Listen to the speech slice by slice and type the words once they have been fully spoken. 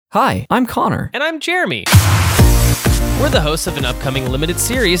Hi, I'm Connor. And I'm Jeremy. We're the hosts of an upcoming limited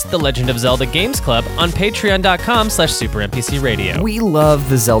series, The Legend of Zelda Games Club, on patreon.com/SuperNPCRadio. We love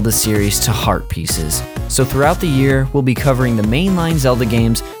the Zelda series to heart pieces. So throughout the year, we'll be covering the mainline Zelda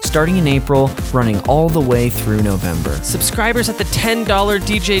games starting in April, running all the way through November. Subscribers at the $10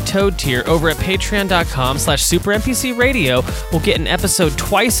 DJ Toad tier over at patreon.com/SuperNPCRadio will get an episode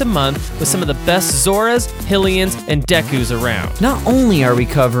twice a month with some of the best Zoras, Hylians, and Dekus around. Not only are we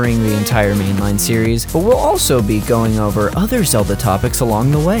covering the entire mainline series, but we'll also be going over other Zelda topics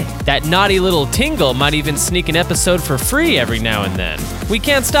along the way. That naughty little Tingle might even sneak an episode for free every now and then. We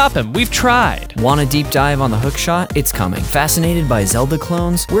can't stop him, we've tried. Want a deep dive on the hookshot? It's coming. Fascinated by Zelda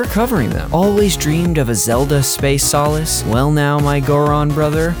clones? We're covering them. Always dreamed of a Zelda space solace? Well now, my Goron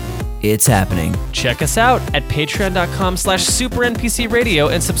brother, it's happening. Check us out at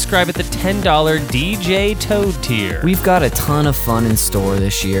patreon.com/SuperNPCRadio and subscribe at the $10 DJ Toad tier. We've got a ton of fun in store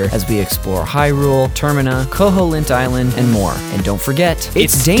this year as we explore Hyrule, Termina, Koholint Island, and more. And don't forget,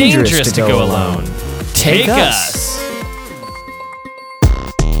 it's dangerous to go alone. Take us!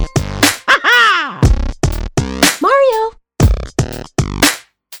 Mario!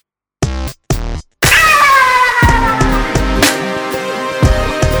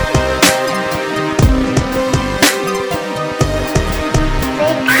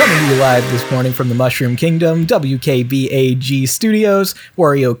 Coming to you live this morning from the Mushroom Kingdom, WKBAG Studios,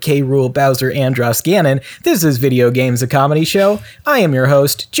 Wario, K. Rool, Bowser, Andros, Ganon. This is Video Games, a comedy show. I am your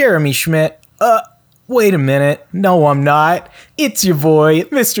host, Jeremy Schmidt. Wait a minute. No, I'm not. It's your boy,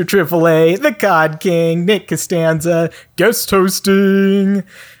 Mr. AAA, the COD King, Nick Costanza, guest hosting.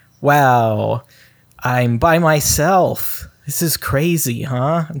 Wow. I'm by myself. This is crazy,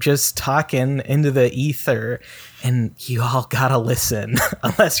 huh? I'm just talking into the ether, and you all gotta listen,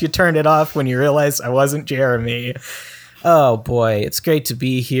 unless you turned it off when you realized I wasn't Jeremy. Oh boy, it's great to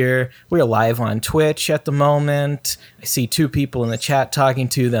be here. We're live on Twitch at the moment. I see two people in the chat talking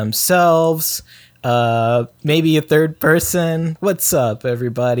to themselves. Maybe a third person. What's up,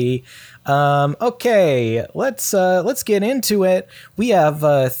 everybody? Okay, let's get into it. We have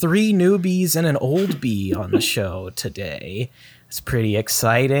three newbies and an old bee on the show today. It's pretty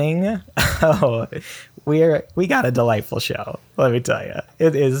exciting. Oh, we got a delightful show. Let me tell you,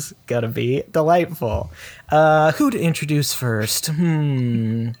 it is gonna be delightful. Who to introduce first?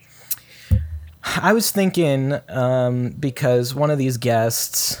 I was thinking, because one of these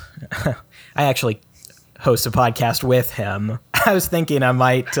guests, I actually host a podcast with him. I was thinking I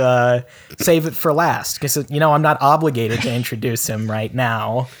might save it for last because, I'm not obligated to introduce him right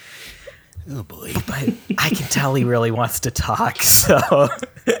now. Oh boy. But I can tell he really wants to talk, so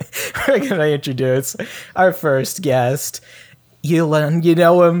we're going to introduce our first guest. You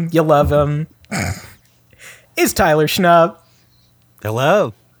know him, you love him. It's Tyler Schnupp.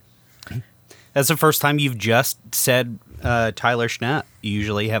 Hello. That's the first time you've just said Tyler Schnupp. You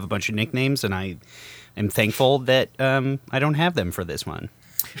usually have a bunch of nicknames, and I am thankful that I don't have them for this one.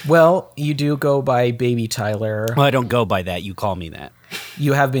 Well, you do go by Baby Tyler. Well, I don't go by that. You call me that.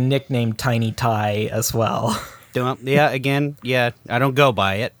 You have been nicknamed Tiny Ty as well. Yeah, I don't go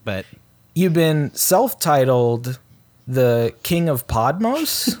by it, but... You've been self-titled the King of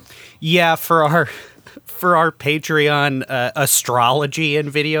Podmos? Yeah, for our Patreon astrology and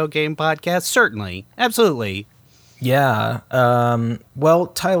video game podcast, certainly. Absolutely. Yeah. Well,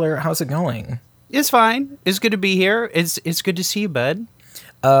 Tyler, how's it going? It's fine. It's good to be here. It's good to see you, bud.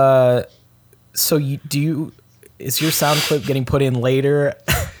 So is your sound clip getting put in later?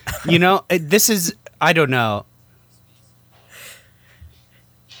 This is, I don't know.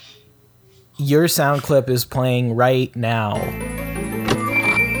 Your sound clip is playing right now.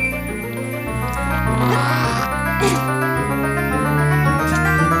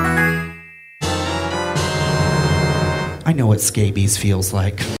 I know what scabies feels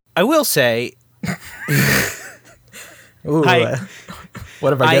like. I will say... Ooh,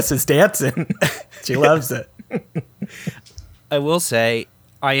 one of our guests is dancing. She loves it. I will say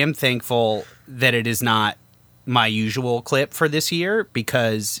I am thankful that it is not my usual clip for this year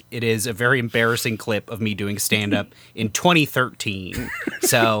because it is a very embarrassing clip of me doing stand-up in 2013.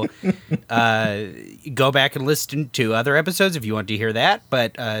 So go back and listen to other episodes if you want to hear that,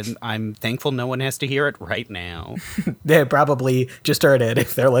 but I'm thankful no one has to hear it right now. They probably just heard it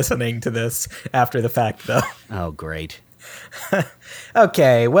if they're listening to this after the fact, though. Oh, great.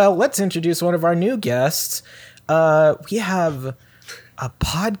 Okay, well, let's introduce one of our new guests. We have a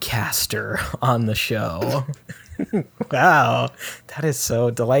podcaster on the show. Wow, that is so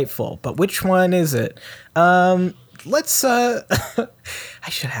delightful. But which one is it? let's I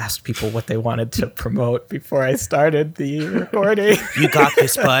should ask people what they wanted to promote before I started the recording. You got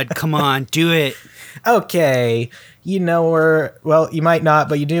this, bud. Come on, do it. Okay. You know her, well, you might not,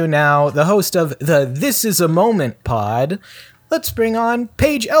 but you do now, the host of the This Is a Moment pod. Let's bring on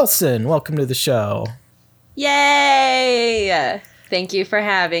Paige Elson. Welcome to the show. Yay! Thank you for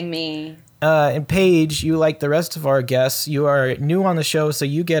having me. And Paige, you like the rest of our guests, you are new on the show, so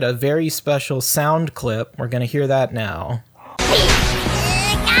you get a very special sound clip. We're going to hear that now.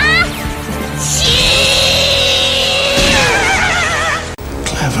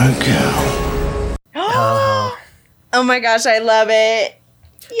 Clever girl. Oh my gosh, I love it.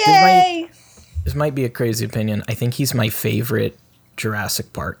 Yay! This might be a crazy opinion. I think he's my favorite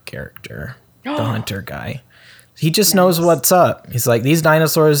Jurassic Park character, the hunter guy. He just knows what's up. He's like, these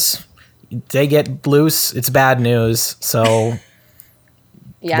dinosaurs, they get loose, it's bad news, so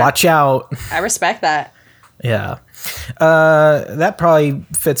watch out. I respect that. Yeah. That probably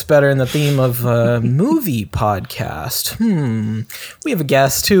fits better in the theme of a movie podcast. We have a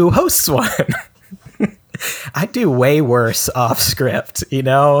guest who hosts one. I do way worse off script, you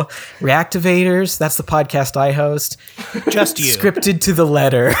know? Reactivators, that's the podcast I host. Just you. Scripted to the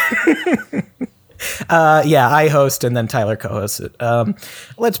letter. Yeah, I host and then Tyler co-hosts it.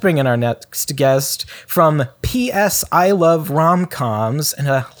 Let's bring in our next guest from P.S. I Love Rom-Coms and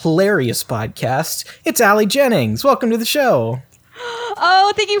a hilarious podcast. It's Allie Jennings. Welcome to the show.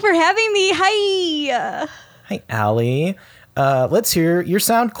 Oh, thank you for having me. Hi. Hi, Allie. Let's hear your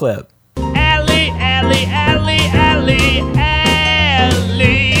sound clip. Allie, Allie, Allie, Allie,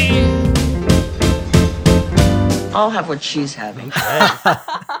 Allie. I'll have what she's having.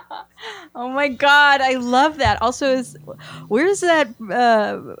 Oh my God, I love that. Also, where's that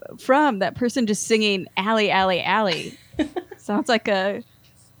from? That person just singing Allie, Allie, Allie. Sounds like a...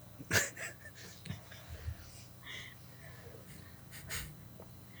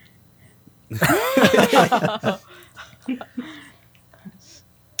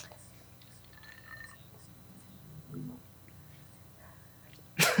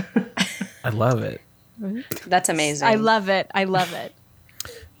 I love it. That's amazing. I love it. I love it.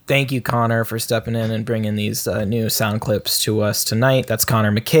 Thank you, Connor, for stepping in and bringing these new sound clips to us tonight. That's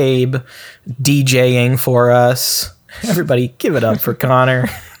Connor McCabe, DJing for us. Everybody, give it up for Connor.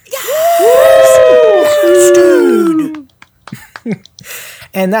 Yes, dude.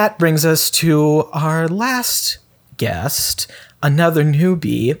 And that brings us to our last guest, another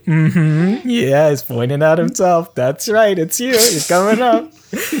newbie. Yeah, he's pointing at himself. That's right, it's you. You're coming up.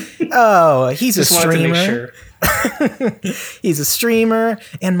 Oh, he's a streamer. He's a streamer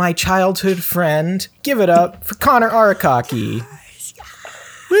and my childhood friend. Give it up for Connor Arakaki.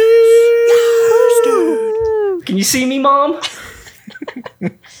 Can you see me, Mom?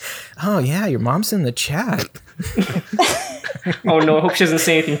 Oh, yeah, your mom's in the chat. Oh, no, I hope she doesn't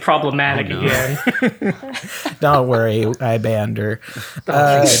say anything problematic again. Don't worry, I banned her. Oh,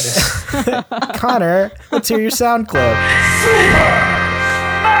 my goodness. Connor, let's hear your sound clip.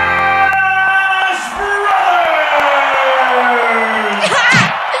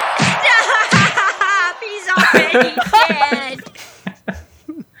 He's already dead.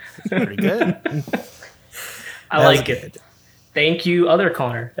 Pretty good. I like it. Thank you, other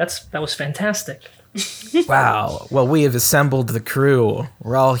Connor. That was fantastic. Wow. Well, we have assembled the crew.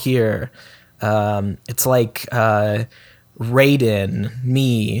 We're all here. It's like Raiden,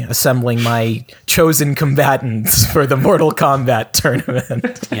 me, assembling my chosen combatants for the Mortal Kombat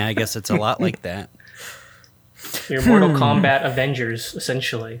tournament. Yeah, I guess it's a lot like that. Your Mortal Kombat Avengers,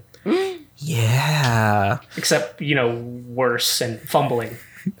 essentially. Yeah. Except, worse and fumbling.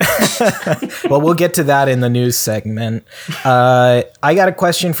 Well, we'll get to that in the news segment. I got a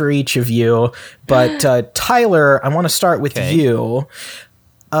question for each of you, but Tyler, I want to start with you.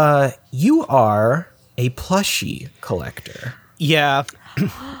 You are a plushie collector. Yeah.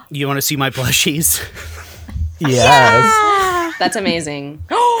 You want to see my plushies? Yes. That's amazing.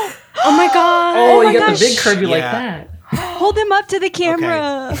 Oh my God. Oh, you got gosh. the big Kirby like Yeah. that. Hold him up to the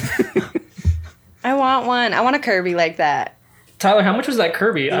camera. I want one. I want a Kirby like that. Tyler, how much was that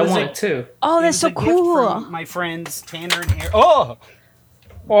Kirby? I was want a- it too. Oh, that's It so was a gift cool. from my friends Tanner and Aaron. Oh!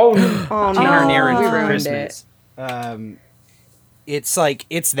 Oh, Oh Tanner and no, Aaron we for ruined Christmas.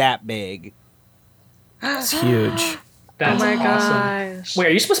 It's that big. It's huge. that's Oh my awesome. gosh. Wait,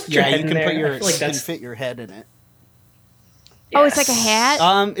 are you supposed to put your Yeah, head you in can there? put your I feel like you can that's fit your head in it. Oh, it's like a hat?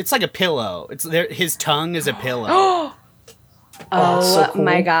 It's like a pillow. It's there. His tongue is a pillow. Oh so cool.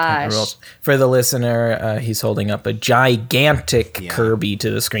 my gosh. For the listener, he's holding up a gigantic Kirby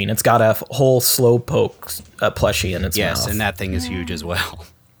to the screen. It's got a whole Slowpoke plushie in its Yes, mouth. and that thing is huge as well.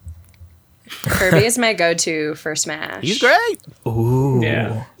 Kirby is my go-to for Smash. He's great. Ooh.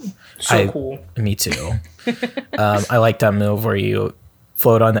 Yeah. So cool. Me too. I like that move where you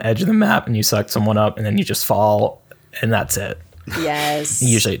float on the edge of the map and you suck someone up and then you just fall and that's it. Yes.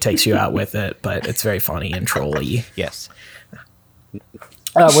 Usually it takes you out with it, but it's very funny and trolly. Yes.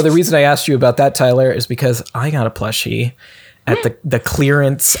 Well, the reason I asked you about that, Tyler, is because I got a plushie at the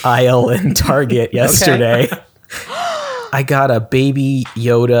clearance aisle in Target yesterday. I got a baby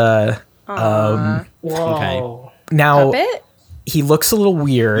Yoda. Whoa. Okay. Now, Puppet? he looks a little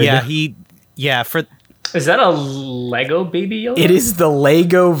weird. For Is that a Lego Baby Yoda? It is the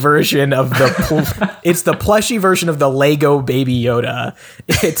Lego version of the it's the plushie version of the Lego Baby Yoda.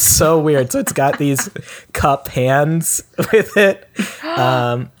 It's so weird. So it's got these cup hands with it.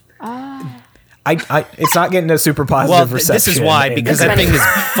 I it's not getting a super positive reception. This is why, because that thing is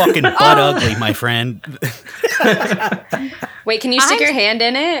fucking butt ugly, my friend. Wait, can you stick your hand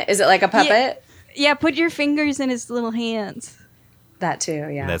in it? Is it like a puppet? Yeah, put your fingers in his little hands. That too,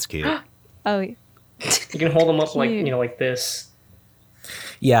 yeah. That's cute. Oh, yeah. You can hold them up like, you know, like this.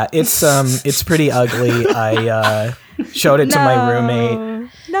 Yeah, it's pretty ugly. I showed it to my roommate.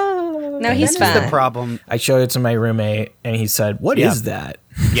 No, he's That's fun. the problem. I showed it to my roommate and he said, "What is that?"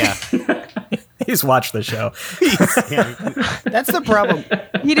 Yeah. He's watched the show. That's the problem.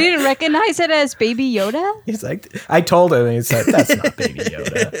 He didn't recognize it as Baby Yoda? He's like, I told him and he said, "That's not Baby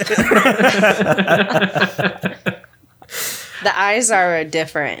Yoda." The eyes are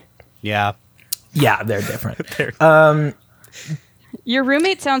different. Yeah. Yeah, they're different. Your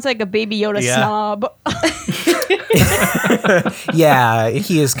roommate sounds like a Baby Yoda snob. Yeah,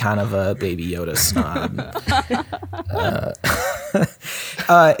 he is kind of a Baby Yoda snob.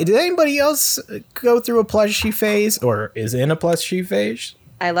 Did anybody else go through a plushie phase or is in a plushie phase?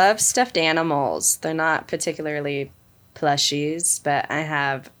 I love stuffed animals. They're not particularly plushies, but I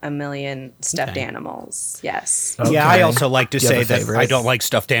have a million stuffed animals. Yes. Okay. Yeah, I also like to Do you have say a that favorite? I don't like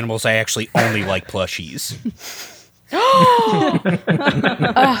stuffed animals. I actually only like plushies.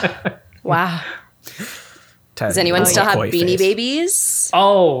 Wow. Does anyone still have Beanie Babies?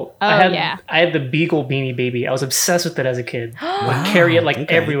 Oh, I yeah. had the Beagle Beanie Baby. I was obsessed with it as a kid. I would carry it like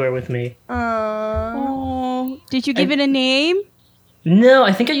everywhere with me. Oh, did you give it a name? No,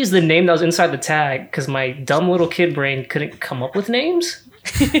 I think I used the name that was inside the tag because my dumb little kid brain couldn't come up with names.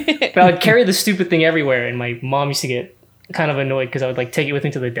 But I would carry the stupid thing everywhere, and my mom used to get kind of annoyed because I would like take it with me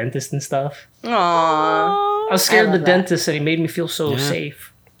to the dentist and stuff. Aww. I was scared of the love that. dentist, and he made me feel so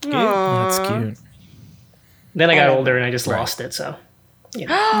safe. That's cute. Then I got older and I just lost it. So, you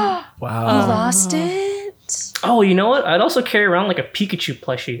know. Wow. Lost it? Oh, you know what? I'd also carry around like a Pikachu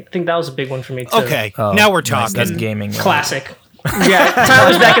plushie. I think that was a big one for me too. Okay, now we're Nice, talking. that's gaming. Classic. Yeah,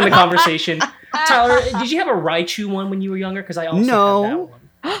 Tyler's back in the conversation. Tyler, did you have a Raichu one when you were younger? Because I also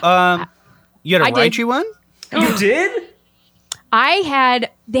had that one. You had a I did. Raichu one? You did? They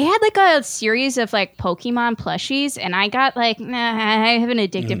had like a series of like Pokemon plushies, and I got like, I have an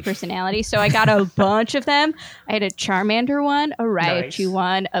addictive personality, so I got a bunch of them. I had a Charmander one, a Raichu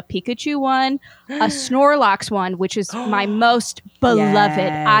one, a Pikachu one, a Snorlax one, which is my most beloved.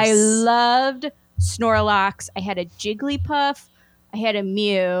 Yes. I loved Snorlax. I had a Jigglypuff. I had a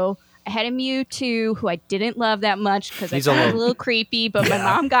Mew. I had a Mewtwo who I didn't love that much because I He's a thought it was a little- little creepy, but my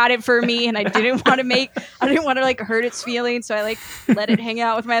mom got it for me and I didn't want to like hurt its feelings. So I like let it hang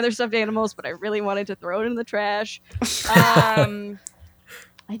out with my other stuffed animals, but I really wanted to throw it in the trash. I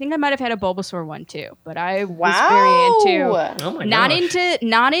think I might have had a Bulbasaur one too, but I was very into Oh my not gosh.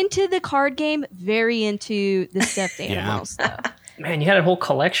 into the card game, very into the stuffed animals though. Man, you had a whole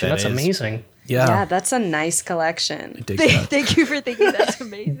collection. That That's is. amazing. Yeah, that's a nice collection. Dig that. Thank you for thinking that's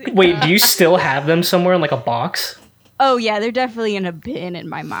amazing. Wait, do you still have them somewhere in like a box? Oh yeah, they're definitely in a bin in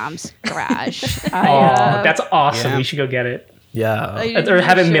my mom's garage. Oh, that's awesome. Yeah. You should go get it. Yeah. Or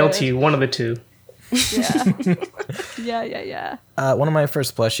have it mailed to you. One of the two. Yeah. One of my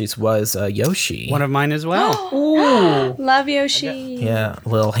first plushies was Yoshi. One of mine as well. Ooh. Love Yoshi. Yeah, a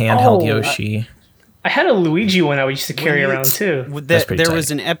little handheld Oh, Yoshi. I had a Luigi one I used to carry around too. That's pretty There tight.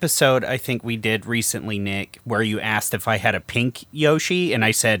 was an episode I think we did recently, Nick, where you asked if I had a pink Yoshi, and I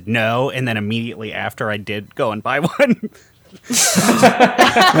said no, and then immediately after I did go and buy one.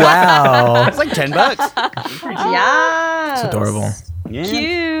 Wow. It's like $10. Yeah. It's adorable. Yeah.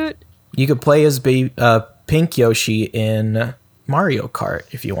 Cute. You could play as Pink Yoshi in Mario Kart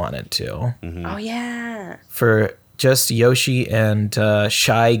if you wanted to. Oh, yeah. For just Yoshi and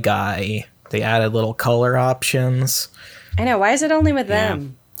Shy Guy, they added little color options. I know. Why is it only with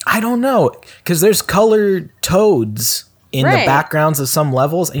them? I don't know, because there's colored toads in the Right. backgrounds of some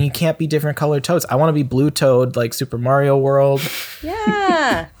levels, and you can't be different colored toads. I want to be blue toad like Super Mario World.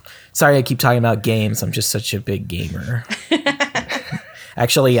 Yeah. Sorry, I keep talking about games. I'm just such a big gamer.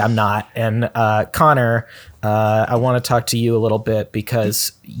 Actually, I'm not. And Connor, I want to talk to you a little bit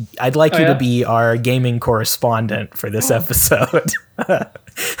because I'd like you to be our gaming correspondent for this episode.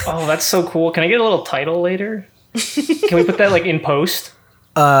 Oh, that's so cool. Can I get a little title later? Can we put that like in post?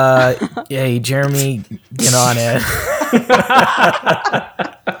 Hey, Jeremy, get on it.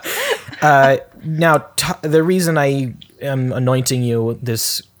 Now, the reason I am anointing you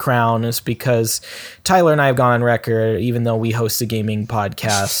this crown is because Tyler and I have gone on record, even though we host a gaming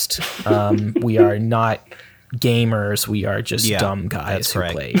podcast, we are not gamers. We are just dumb guys who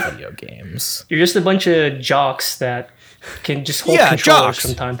play video games. You're just a bunch of jocks that can just hold controllers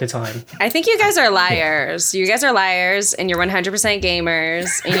from time to time. I think you guys are liars. You guys are liars, and you're 100% gamers,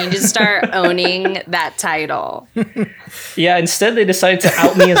 and you need to start owning that title. Yeah, instead they decided to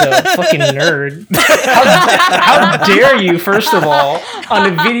out me as a fucking nerd. How dare you, first of all,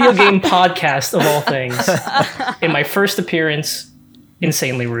 on a video game podcast of all things, in my first appearance,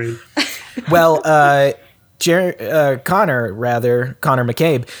 insanely rude. Well, Connor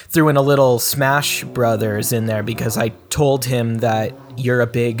McCabe threw in a little Smash Brothers in there because I told him that you're a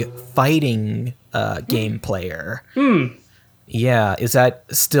big fighting game player. Yeah, is that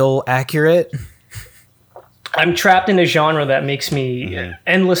still accurate? I'm trapped in a genre that makes me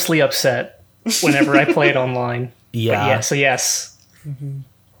endlessly upset whenever I play it online. Yeah. So yes.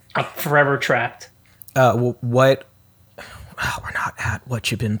 I'm forever trapped. What? We're not at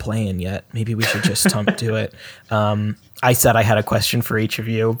what you've been playing yet. Maybe we should just jump to it. I said I had a question for each of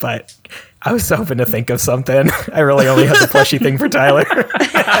you, but I was hoping to think of something. I really only had the plushie thing for Tyler.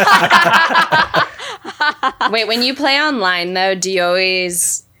 Wait, when you play online, though, do you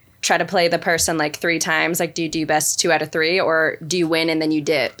always try to play the person like 3 times? Like, do you do best 2 out of 3, or do you win and then you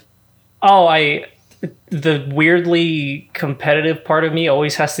dip? Oh, the weirdly competitive part of me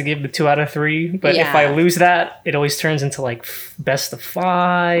always has to give the 2 out of 3, but if I lose that, it always turns into like best of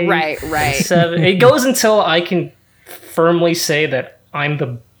 5, right, 7. It goes until I can firmly say that I'm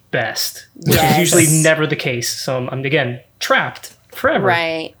the best, which is usually never the case. So I'm again trapped forever.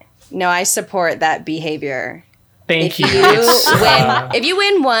 Right. No, I support that behavior. Thank you. If you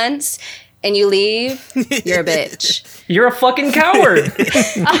win once and you leave, you're a bitch. You're a fucking coward.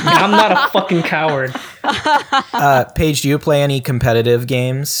 I'm not a fucking coward. Paige, do you play any competitive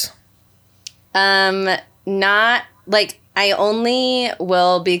games? Not like I only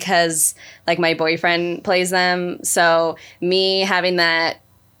will because like my boyfriend plays them. So me having that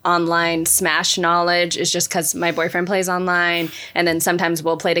online Smash knowledge is just because my boyfriend plays online, and then sometimes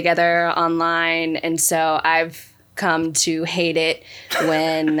we'll play together online, and so I've come to hate it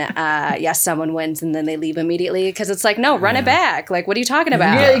when someone wins and then they leave immediately, because it's like, no, run it back. Like, what are you talking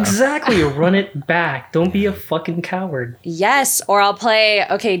about? Yeah, exactly. Run it back. Don't be a fucking coward. Yes. Or I'll play,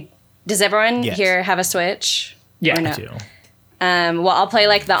 okay, does everyone here have a Switch? Yeah, no? I do. Well, I'll play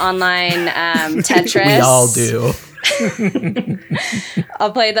like the online Tetris. We all do.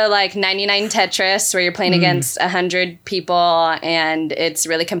 I'll play the like 99 Tetris where you're playing against 100 people and it's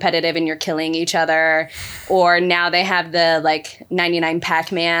really competitive and you're killing each other. Or now they have the like 99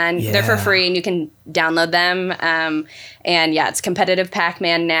 Pac-Man. Yeah. They're for free and you can download them. And yeah, it's competitive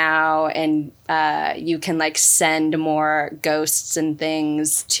Pac-Man now, and you can like send more ghosts and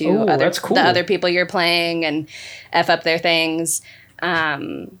things to the other people you're playing and F up their things.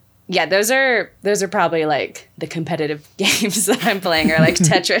 Yeah, those are probably like the competitive games that I'm playing, are like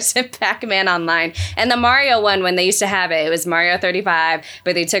Tetris and Pac-Man online. And the Mario one, when they used to have it, it was Mario 35,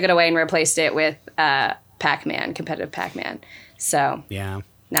 but they took it away and replaced it with Pac-Man, competitive Pac-Man. So yeah,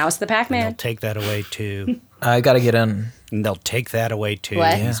 now it's the Pac-Man. They'll take that away too. I gotta get in. And they'll take that away too.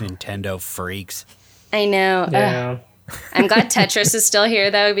 What? These Nintendo freaks. I know. Yeah. I'm glad Tetris is still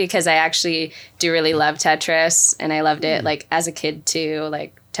here though, because I actually do really love Tetris, and I loved it like as a kid too.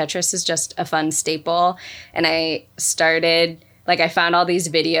 Like Tetris is just a fun staple, and I started I found all these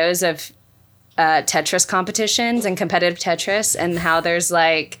videos of Tetris competitions and competitive Tetris, and how there's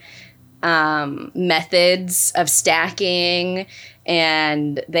like methods of stacking,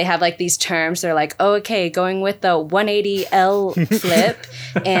 and they have like these terms. They're like, oh, okay, going with the 180L flip,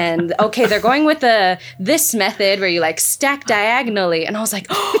 and okay, they're going with this method where you like stack diagonally, and I was like,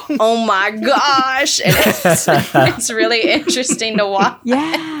 oh my gosh, and it's really interesting to watch.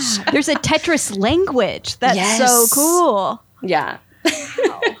 Yeah, there's a Tetris language. That's so cool. Yeah.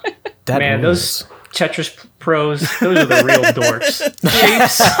 Man, those Tetris pros, those are the real dorks.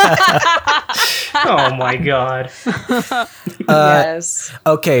 Japes. Oh my god. Yes.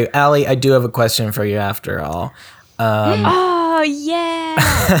 Okay, Allie, I do have a question for you after all. Oh,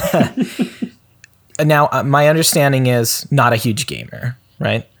 yeah. Now, my understanding is not a huge gamer,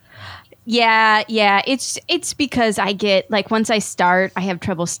 right? Yeah. It's because I get like once I start, I have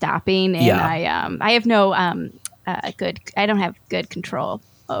trouble stopping, and I have no I don't have good control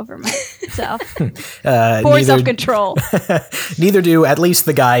over myself. Poor self-control. Neither do at least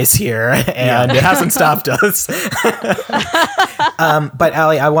the guys here, and it hasn't stopped us. But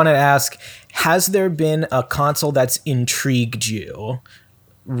Allie, I want to ask, has there been a console that's intrigued you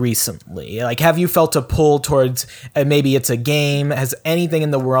recently? Like, have you felt a pull towards maybe it's a game? Has anything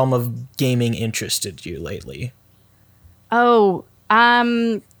in the realm of gaming interested you lately? Oh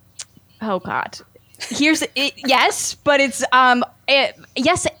God. Here's it. Yes, but it's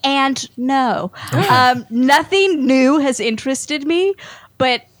yes and no. Nothing new has interested me,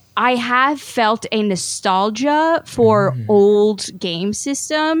 but I have felt a nostalgia for old game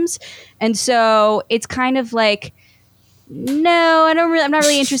systems, and so it's kind of like, no, I'm not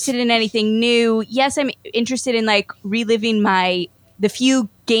really interested in anything new. Yes, I'm interested in like reliving the few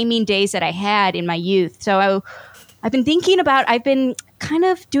gaming days that I had in my youth. So I've been kind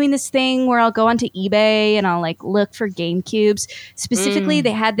of doing this thing where I'll go onto eBay and I'll like look for GameCubes. Specifically,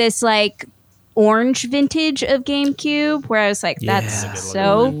 they had this like orange vintage of GameCube where I was like, that's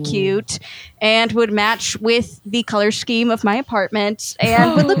so cute, and would match with the color scheme of my apartment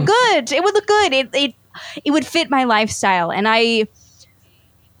and would look good. It would look good. It would fit my lifestyle, and I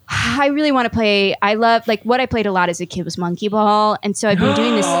really want to play. I love, like, what I played a lot as a kid was Monkey Ball, and so I've been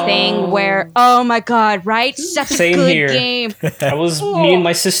doing this thing where, oh my god, right? Such Same a good here. game. That was me and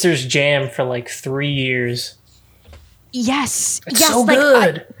my sister's jam for like 3 years. Yes, It's so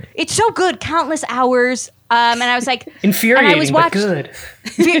good. It's so good. Countless hours. And I was like, Infuriating, and I was but good.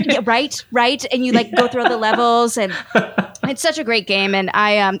 Yeah, right. And you like go through the levels, and it's such a great game. And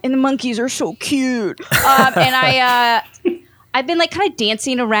and the monkeys are so cute. And I've been like kind of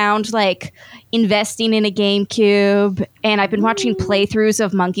dancing around, like investing in a GameCube, and I've been watching playthroughs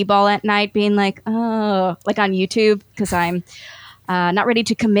of Monkey Ball at night, being like, oh, like on YouTube, because I'm not ready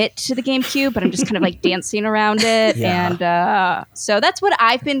to commit to the GameCube, but I'm just kind of like dancing around it. And so that's what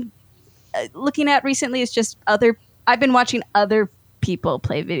I've been looking at recently, is just I've been watching other people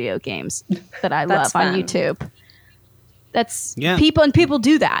play video games that I love on YouTube. That's people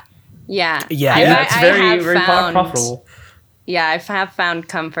do that. Yeah. It's very profitable. Yeah, I have found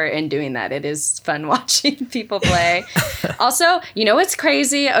comfort in doing that. It is fun watching people play. Also, you know what's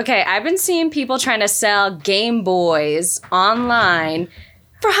crazy? Okay, I've been seeing people trying to sell Game Boys online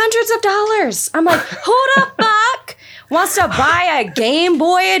for hundreds of dollars. I'm like, who the fuck wants to buy a Game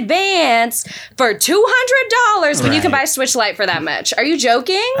Boy Advance for $200 when you can buy a Switch Lite for that much? Are you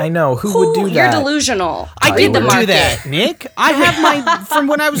joking? I know. Who would do that? You're delusional. I did do that, Nick. I have mine from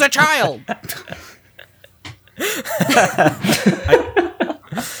when I was a child.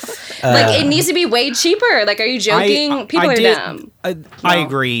 Like, it needs to be way cheaper. Like, are you joking? People are dumb. I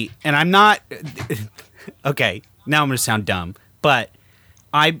agree, and I'm not. Okay, now I'm going to sound dumb, but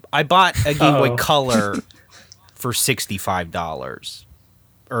I bought a Game Boy Color for $65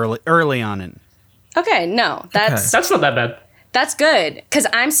 early on in. Okay, no, that's not that bad. That's good, because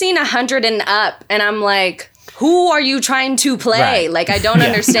I'm seeing 100 and up, and I'm like, who are you trying to play? Like, I don't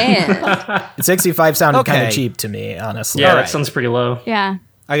understand. 65 sounded kind of cheap to me, honestly. Yeah, that sounds pretty low. Yeah.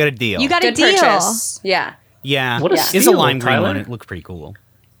 I got a deal. You got Good a deal. purchase. Yeah. Yeah. What a It's steal, a lime green Tyler. one. It looked pretty cool.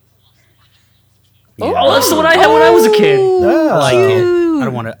 Oh, that's what I had when I was a kid. I like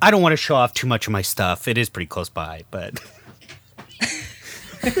it. I don't want to show off too much of my stuff. It is pretty close by, but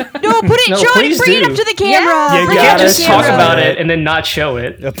No, bring it up to the camera. You can't just talk about it and then not show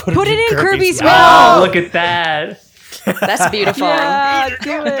it. Put it in Kirby's Oh, mouth. look at that. That's beautiful. Yeah,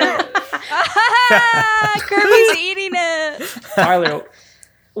 do it. Kirby's eating it. Tyler,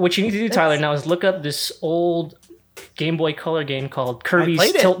 what you need to do, Tyler, now is look up this old Game Boy Color game called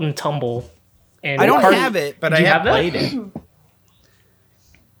Kirby's Tilt and Tumble. And I don't have it, but I have played it.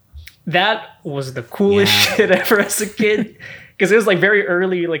 That was the coolest shit ever as a kid. Because it was like very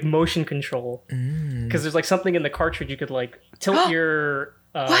early, like motion control. Because there's like something in the cartridge you could like tilt your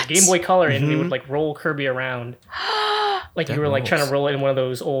Game Boy Color and it would like roll Kirby around. Like you were like trying to roll it in one of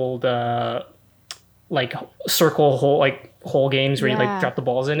those old like circle hole games where you like drop the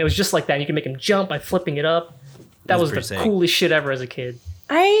balls in. It was just like that. You can make him jump by flipping it up. That was the coolest shit ever as a kid.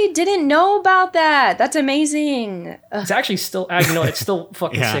 I didn't know about that. That's amazing. It's actually still, it's still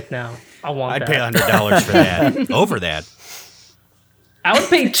fucking sick now. I want I'd that. pay $100 for that. Over that. I would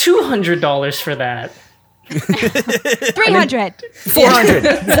pay $200 for that. 300.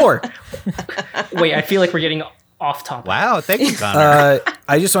 400. 4. Wait, I feel like we're getting off topic. Wow, thank you, Connor.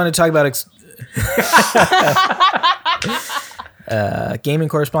 I just want to talk about gaming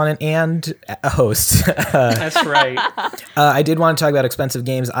correspondent and a host. That's right. I did want to talk about expensive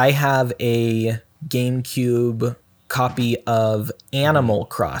games. I have a GameCube copy of Animal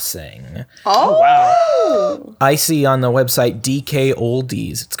Crossing. Oh, wow. I see on the website DK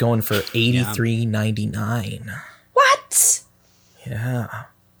Oldies, it's going for $83.99. What? Yeah.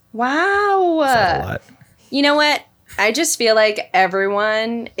 Wow. That's a lot. You know what? I just feel like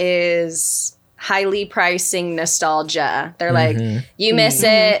everyone is highly pricing nostalgia. They're like, you miss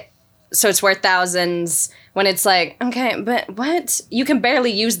it, so it's worth thousands. When it's like, okay, but what? You can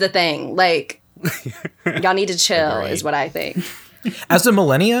barely use the thing. Like, y'all need to chill, is what I think. As a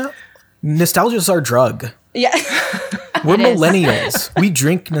millennia, nostalgia's our drug. Yeah. We're millennials. We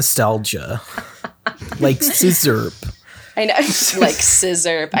drink nostalgia. Like scissor. I know, like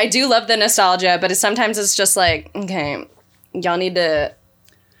scissor. I do love the nostalgia, but sometimes it's just like, okay, y'all need to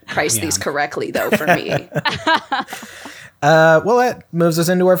price these correctly, though, for me. Well, that moves us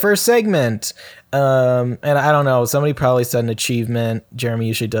into our first segment. And I don't know, somebody probably said an achievement. Jeremy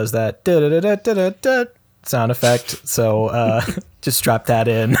usually does that da-da-da-da-da-da sound effect. So just drop that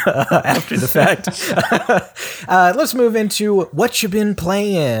in after the fact. Let's move into what you've been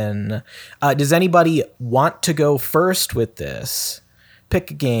playing. Does anybody want to go first with this?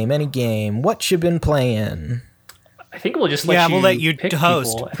 Pick a game, any game. What you been playing? I think we'll just let we'll let you pick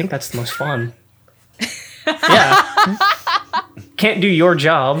host. People. I think that's the most fun. Yeah. Can't do your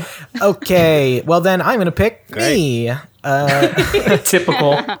job. Okay, well then I'm going to pick me.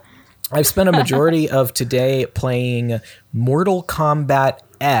 Typical. I've spent a majority of today playing Mortal Kombat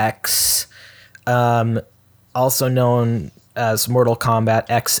X, also known as Mortal Kombat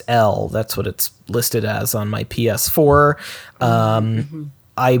XL. That's what it's listed as on my PS4.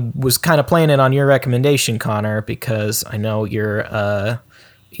 I was kind of playing it on your recommendation, Connor, because I know you're a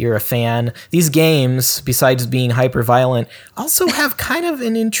fan. These games, besides being hyper violent, also have kind of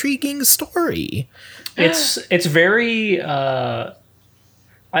an intriguing story. It's very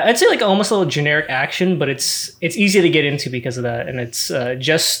I'd say like almost a little generic action, but it's easy to get into because of that, and it's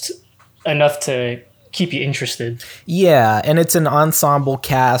just enough to keep you interested. Yeah, and it's an ensemble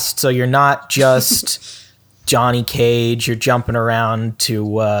cast, so you're not just Johnny Cage. You're jumping around to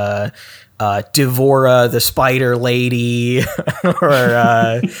Devora the Spider Lady,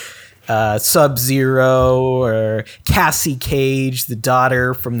 or Sub-Zero, or Cassie Cage, the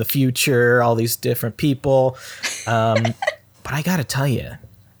daughter from the future. All these different people, but I gotta tell you,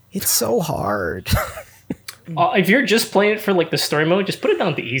 it's so hard. If you're just playing it for like the story mode, just put it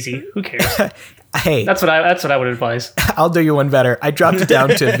down to easy. Who cares? Hey, that's what I would advise. I'll do you one better. I dropped it down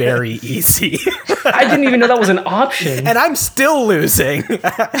to very easy. I didn't even know that was an option. And I'm still losing.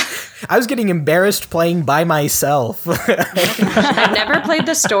 I was getting embarrassed playing by myself. I've never played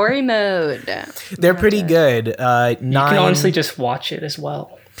the story mode. They're pretty good. You can honestly just watch it as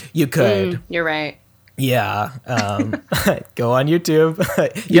well. You could. You're right. Yeah. Go on YouTube.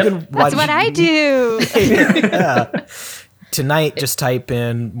 You can watch. That's what I do. Yeah. Tonight, just type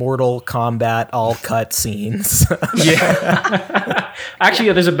in Mortal Kombat all cutscenes. Yeah.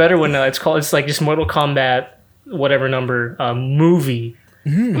 Actually, there's a better one now. It's like just Mortal Kombat, whatever number, movie.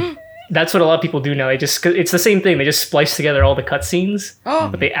 That's what a lot of people do now. It's the same thing. They just splice together all the cutscenes,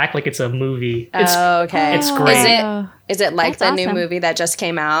 but they act like it's a movie. Okay. It's great. Is it like That's the awesome. new movie that just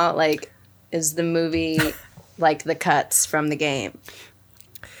came out? Like, is the movie like the cuts from the game?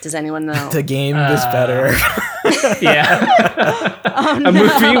 Does anyone know? The game is better. Yeah. A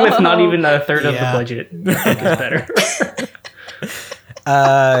movie with not even a third of the budget I think is better.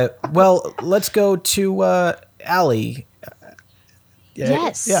 Well, let's go to Allie.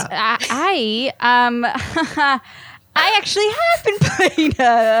 Yes. Yeah. I actually have been playing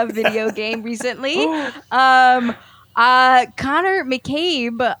a video game recently. Connor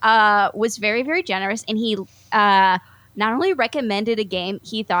McCabe was very, very generous, and he not only recommended a game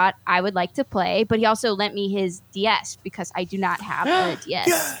he thought I would like to play, but he also lent me his DS because I do not have a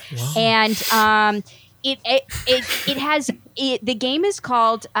DS. Wow. And it has the game is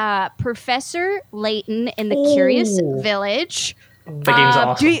called Professor Layton in the Curious Village. The game's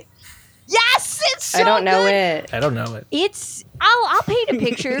awesome. Yes, it's so I don't know good. it. I don't know it. It's I'll paint a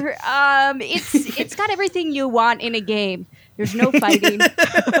picture. It's got everything you want in a game. There's no fighting.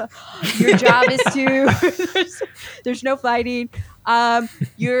 Your job is to. There's no fighting.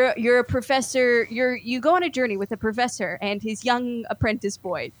 You're a professor. You go on a journey with a professor and his young apprentice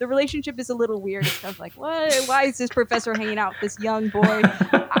boy. The relationship is a little weird. It's kind of like, what? Why is this professor hanging out with this young boy?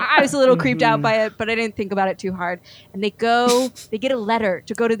 I was a little creeped out by it, but I didn't think about it too hard. And they get a letter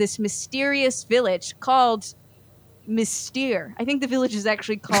to go to this mysterious village called Mystere. I think the village is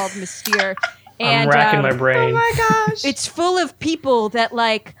actually called Mystere. And, I'm racking my brain. Oh my gosh. It's full of people that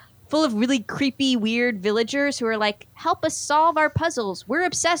full of really creepy, weird villagers who are like, help us solve our puzzles. We're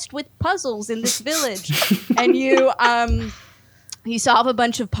obsessed with puzzles in this village. And you solve a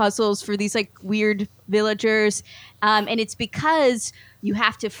bunch of puzzles for these like weird villagers. And it's because you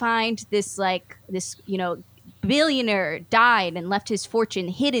have to find this billionaire died and left his fortune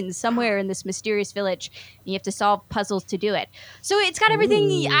hidden somewhere in this mysterious village. And you have to solve puzzles to do it. So it's got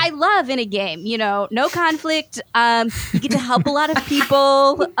everything I love in a game. No conflict. You get to help a lot of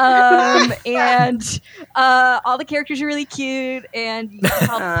people, and all the characters are really cute. And you get to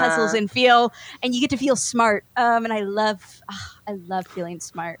solve puzzles and you get to feel smart. And I love feeling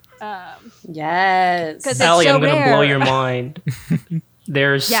smart. Yes, because it's Allie, so I'm gonna rare. blow your mind.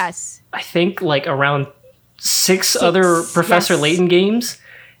 There's, I think, like around six other Professor Layton games,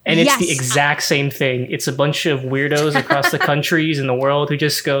 and it's the exact same thing. It's a bunch of weirdos across the countries in the world who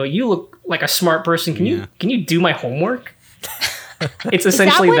just go, "You look like a smart person. Can you do my homework?" It's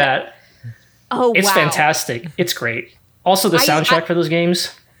essentially that. Oh, it's wow. fantastic. It's great. Also, the soundtrack for those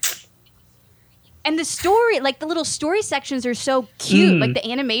games. And the story, like the little story sections are so cute. Like the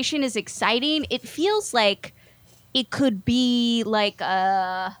animation is exciting. It feels like it could be like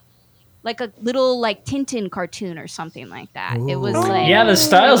a little like Tintin cartoon or something like that. Ooh. It was like the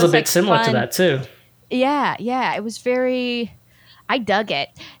style's a bit similar to that too. Yeah. It was very. I dug it.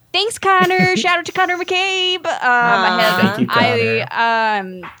 Thanks, Connor. Shout out to Connor McCabe. Thank you, Connor.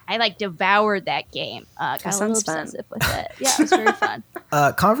 I like devoured that game. Got a little obsessive with it. Yeah, it was very fun.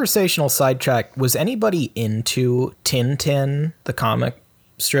 Conversational sidetrack. Was anybody into Tintin, the comic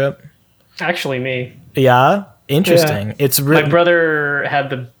strip? Actually, me. Yeah, interesting. Yeah. It's really. My brother had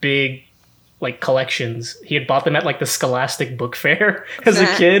the big collections. He had bought them at like the Scholastic Book Fair as a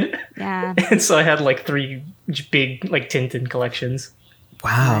kid. Yeah. And so I had like 3 big like Tintin collections.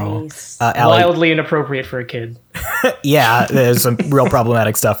 Wow. Nice. Wildly inappropriate for a kid. Yeah, there's some real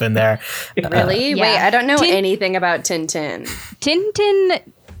problematic stuff in there. Really? Wait, I don't know anything about Tintin. Tintin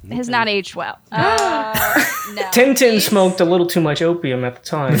has not aged well. No. Tintin smoked a little too much opium at the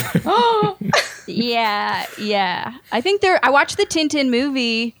time. Yeah. I think I watched the Tintin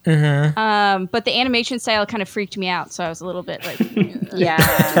movie, but the animation style kind of freaked me out, so I was a little bit like... Yeah.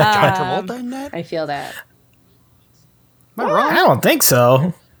 John Travolta in that? I feel that. Am I wrong? I don't think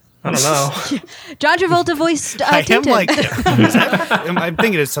so. I don't know. John Travolta voiced Tintin. I am like... I'm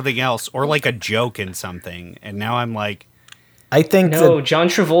thinking of something else, or like a joke in something, and now I'm like... I think John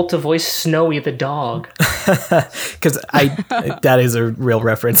Travolta voiced Snowy the dog. Because that is a real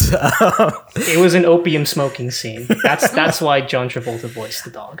reference. It was an opium smoking scene. That's why John Travolta voiced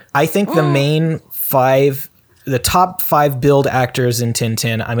the dog. I think the top 5 billed actors in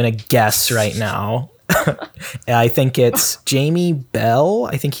Tintin, I'm going to guess right now. I think it's Jamie Bell.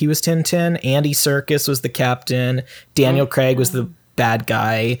 I think he was Tintin. Andy Serkis was the captain. Daniel Craig was the bad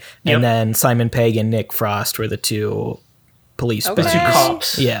guy. And then Simon Pegg and Nick Frost were the 2 police the 2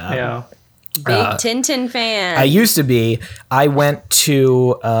 cops. Yeah. Big Tintin fan. I used to be. I went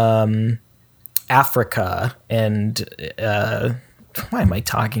to Africa and why am I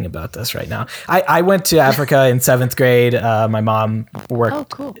talking about this right now? I went to Africa in 7th grade. My mom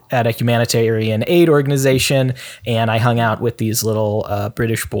worked at a humanitarian aid organization, and I hung out with these little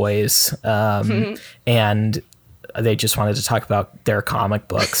British boys, and they just wanted to talk about their comic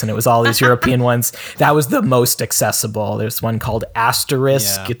books, and it was all these European ones. That was the most accessible. There's one called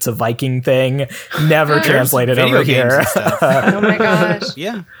Asterisk. Yeah. It's a Viking thing. Never translated over here. Oh my gosh.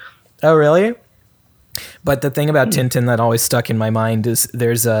 Yeah. Oh, really? But the thing about Tintin that always stuck in my mind is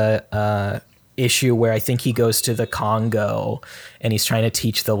there's a issue where I think he goes to the Congo and he's trying to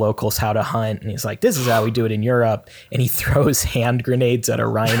teach the locals how to hunt, and he's like, this is how we do it in Europe, and he throws hand grenades at a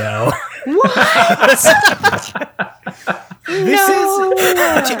rhino.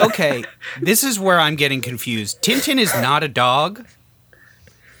 Okay, this is where I'm getting confused. Tintin is not a dog.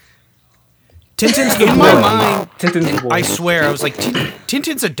 Tintin's in my mind. I swear, I was like,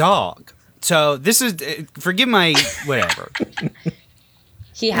 Tintin's a dog. So this is forgive my whatever.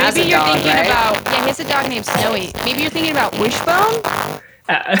 He has Maybe a you're dog, thinking right? about he has a dog named Snowy. Maybe you're thinking about Wishbone.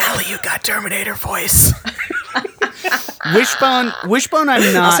 Allie, you got Terminator voice. Wishbone.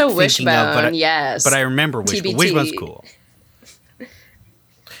 I'm not also thinking Wishbone. of, but yes, but I remember Wishbone. TBT. Wishbone's cool.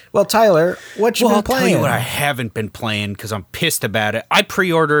 Well, Tyler, what you been playing? I'll tell you what I haven't been playing because I'm pissed about it. I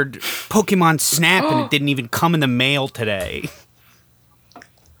pre-ordered Pokemon Snap and it didn't even come in the mail today.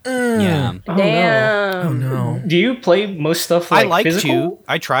 Yeah. Damn. Oh no. Do you play most stuff I like physical? to.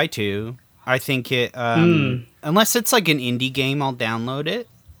 I try to. I think it unless it's like an indie game, I'll download it.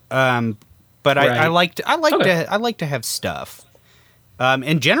 But I like to have stuff.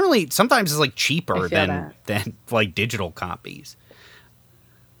 And generally, sometimes it's like cheaper than like digital copies.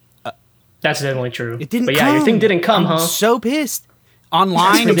 That's definitely true. It didn't but come. Yeah, your thing didn't come, I'm huh? so pissed.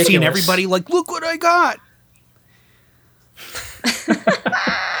 Online, I'm seeing everybody like, look what I got.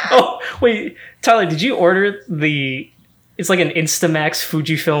 Oh, wait. Tyler, did you order it's like an Instamax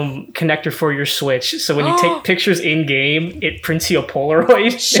Fujifilm connector for your Switch. So when you take pictures in-game, it prints you a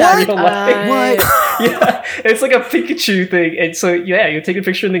Polaroid. Shut up. What? Yeah, it's like a Pikachu thing. And so, yeah, you take a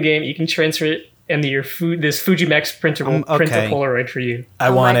picture in the game, you can transfer it, and this Fujimax printer will print a Polaroid for you.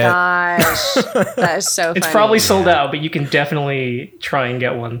 I want it. Oh my gosh. That is so funny. It's probably sold out, but you can definitely try and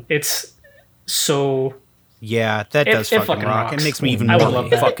get one. It's so... Yeah, that does fucking rock. rocks. It makes me even more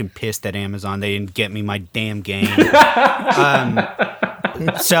fucking pissed at Amazon. They didn't get me my damn game.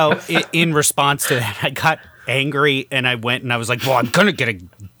 So in response to that, I got angry and I went and I was like, well, I'm going to get a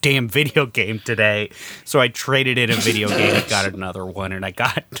damn video game today. So I traded in a video game and got another one. And I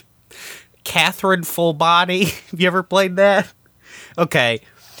got Catherine Full Body. Have you ever played that? Okay.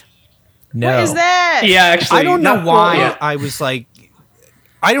 No. What is that? Yeah, actually. I don't know why I was like,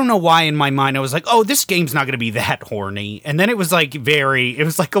 I don't know why in my mind I was like, oh, this game's not going to be that horny. And then it was like it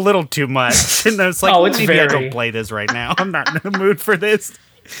was like a little too much. And I was like, maybe I don't play this right now. I'm not in the mood for this.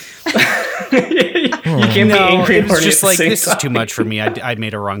 You can't be angry and it was just like, this time. is too much for me. I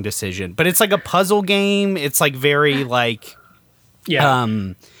made a wrong decision. But it's like a puzzle game. It's like very like,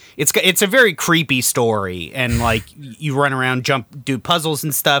 it's a very creepy story. And like you run around, do puzzles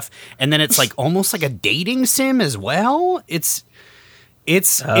and stuff. And then it's like almost like a dating sim as well. It's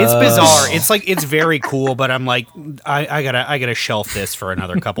bizarre. It's very cool, but I'm like, I gotta shelf this for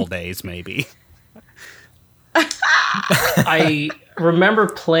another couple days, maybe. I remember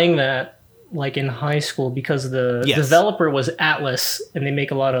playing that like in high school because the developer was Atlas, and they make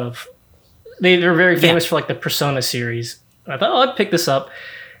a lot of. They're very famous for like the Persona series. I thought, I'd pick this up.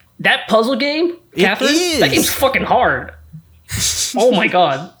 That puzzle game, Catherine, that game's fucking hard. Oh my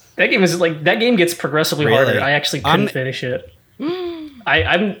god, that game gets progressively harder. I actually couldn't finish it.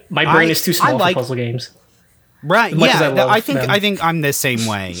 My brain is too small for puzzle games. Right? Yeah, I think I'm the same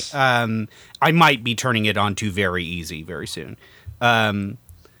way. I might be turning it on to very easy very soon.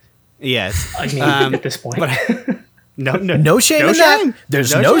 Yes, I mean, at this point, no shame in that.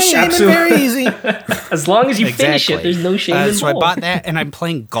 There's no shame in very easy. As long as you finish it, there's no shame involved. So I bought that, and I'm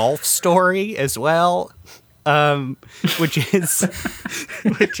playing Golf Story as well. Which is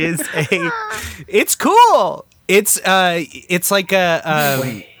it's cool. It's like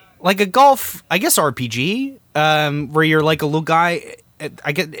a golf, I guess, RPG, where you're like a little guy,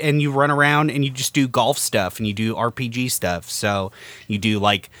 and you run around and you just do golf stuff and you do RPG stuff. So you do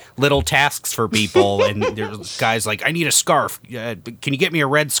like little tasks for people, and there's guys like, I need a scarf. Can you get me a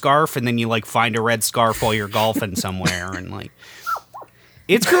red scarf? And then you like find a red scarf while you're golfing somewhere, and like,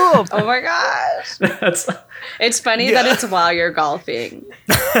 it's cool. Oh my gosh. It's funny that it's while you're golfing.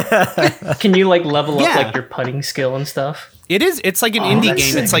 Can you like level up like your putting skill and stuff? It is. It's like an indie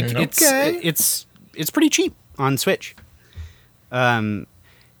game. It's like it's pretty cheap on Switch. And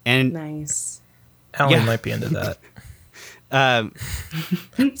nice. Alan might be into that.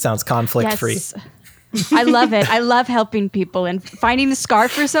 Sounds conflict free. I love it. I love helping people, and finding the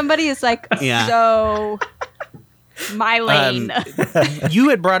scarf for somebody is like so my lane. You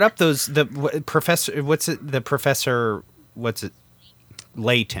had brought up Layton. Professor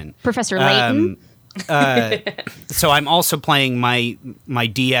Layton. So I'm also playing my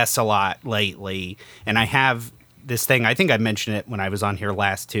DS a lot lately, and I have this thing. I think I mentioned it when I was on here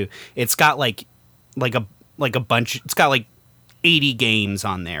last too. It's got like a bunch. It's got like 80 games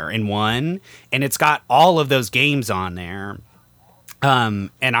on there in one, and it's got all of those games on there. And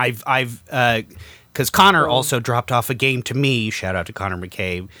I've because Connor also dropped off a game to me. Shout out to Connor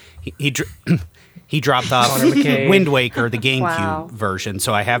McCabe. He dropped off Wind Waker, the GameCube version,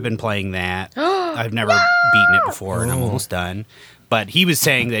 so I have been playing that. I've never beaten it before, and I'm almost done. But he was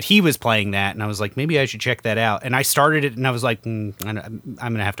saying that he was playing that, and I was like, maybe I should check that out. And I started it, and I was like, I'm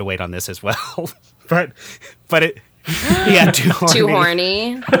going to have to wait on this as well. but it... Yeah, too horny. Too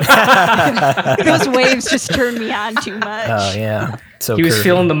horny. Those waves just turned me on too much. Oh, yeah. So he was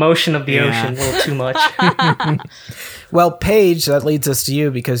feeling the motion of the ocean a little too much. Well, Paige, that leads us to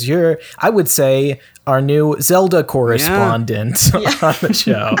you because you're, I would say, our new Zelda correspondent on the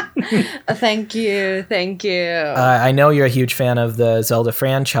show. Thank you. I know you're a huge fan of the Zelda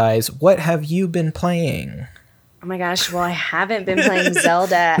franchise. What have you been playing? Oh my gosh, well, I haven't been playing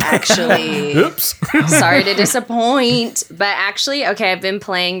Zelda, actually. Oops. Sorry to disappoint. But actually, okay, I've been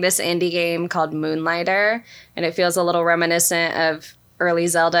playing this indie game called Moonlighter, and it feels a little reminiscent of early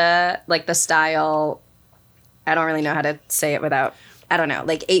Zelda, like the style. I don't really know how to say it without I don't know,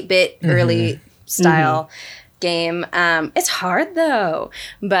 like 8-bit early style game. It's hard though,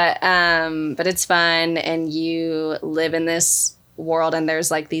 but it's fun, and you live in this world, and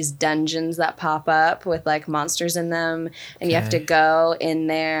there's like these dungeons that pop up with like monsters in them, and you have to go in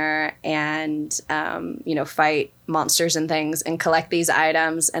there and fight monsters and things and collect these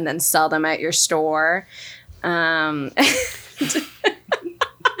items and then sell them at your store.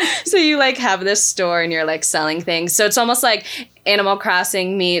 So you like have this store and you're like selling things. So it's almost like Animal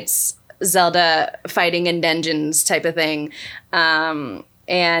Crossing meets Zelda fighting in dungeons type of thing.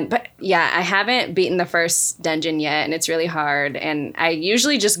 But yeah, I haven't beaten the first dungeon yet, and it's really hard. And I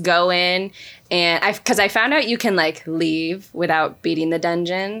usually just go in and because I found out you can like leave without beating the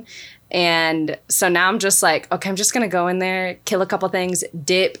dungeon. And so now I'm just like, okay, I'm just going to go in there, kill a couple things,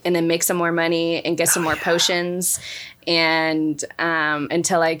 dip, and then make some more money and get some more potions. And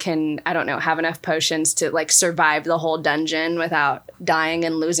until I can, I don't know, have enough potions to like survive the whole dungeon without dying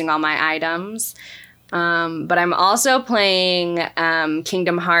and losing all my items. But I'm also playing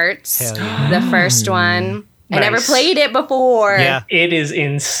Kingdom Hearts, the first one. Nice. I never played it before. Yeah, it is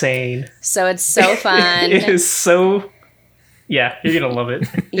insane. So it's so fun. It is so... Yeah, you're going to love it.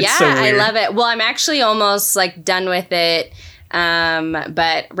 Yeah, so I love it. Well, I'm actually almost like done with it.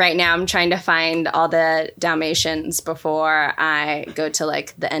 But right now I'm trying to find all the Dalmatians before I go to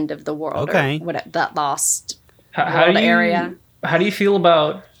like the end of the world. Okay. Or that lost world area. How do you feel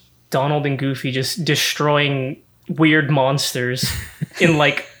about Donald and Goofy just destroying weird monsters in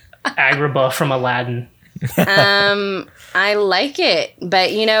like Agrabah from Aladdin? I like it,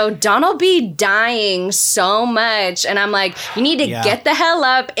 but Donald be dying so much, and I'm like, you need to get the hell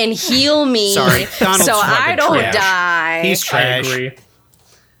up and heal me, Sorry, Donald's so I don't trash. die. He's trash. I agree.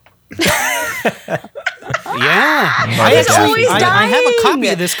 He's always dying. I have a copy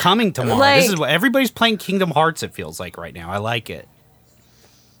of this coming tomorrow. Like, this is what everybody's playing Kingdom Hearts. It feels like right now. I like it.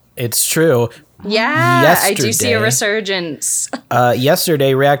 It's true. Yeah, I do see a resurgence.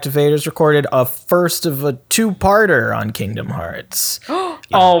 Yesterday, Reactivators recorded a first of a two-parter on Kingdom Hearts.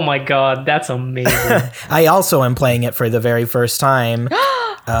 Oh my god, that's amazing. I also am playing it for the very first time.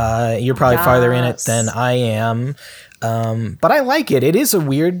 You're probably farther in it than I am. But I like it. It is a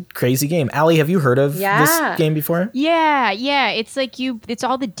weird, crazy game. Allie, have you heard of this game before? Yeah. It's like it's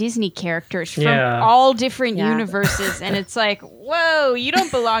all the Disney characters from all different universes, and it's like, whoa, you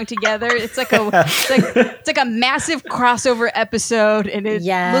don't belong together. It's like a massive crossover episode, and it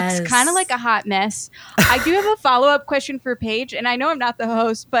looks kind of like a hot mess. I do have a follow-up question for Paige, and I know I'm not the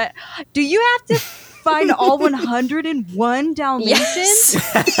host, but do you have to find all 101 Dalmatians?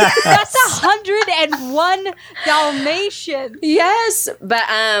 Yes. That's 101 Dalmatians. Yes, but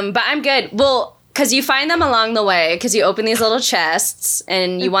I'm good. Well, because you find them along the way, because you open these little chests,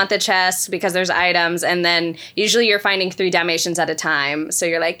 and you want the chests because there's items, and then usually you're finding 3 Dalmatians at a time. So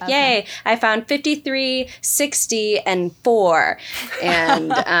you're like, yay, I found 53, 60, and 4.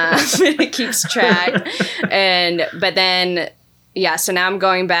 And it keeps track. But then... Yeah, so now I'm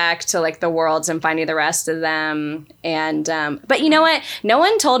going back to like the worlds and finding the rest of them. And but you know what? No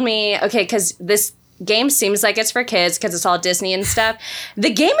one told me, okay, because this game seems like it's for kids because it's all Disney and stuff. The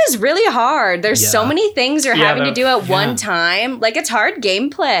game is really hard. There's so many things you're having to do at one time. Like, it's hard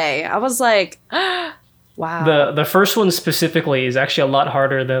gameplay. I was like, wow. The first one specifically is actually a lot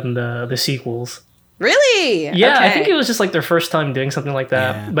harder than the sequels. Really? Yeah, okay. I think it was just like their first time doing something like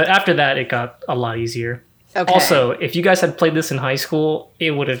that. Yeah. But after that, it got a lot easier. Okay. Also, if you guys had played this in high school,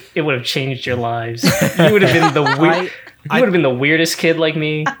 it would have changed your lives. You would have been the weirdest kid like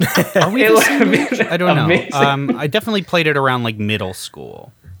me. Are we the same? I don't know. I definitely played it around like middle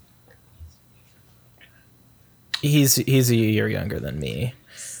school. He's a year younger than me.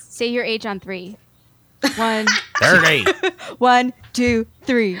 Say your age on 3. 1, 30. 1, 2,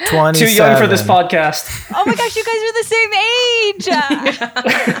 3. 27. Too young for this podcast. Oh my gosh, you guys are the same age.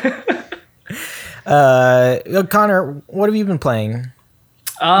 Connor, what have you been playing?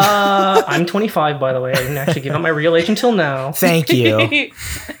 I'm 25, by the way. I didn't actually give out my real age until now. Thank you.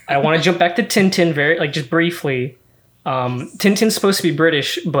 I want to jump back to Tintin just briefly. Tintin's supposed to be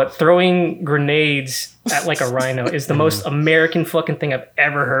British, but throwing grenades at like a rhino is the most American fucking thing I've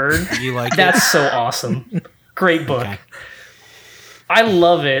ever heard. You like That's so awesome. Great book. Okay. I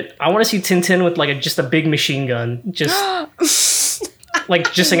love it. I want to see Tintin with like just a big machine gun. Just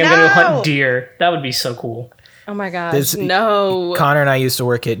like just saying I'm going to hunt deer. That would be so cool. Oh my gosh, no. Connor and I used to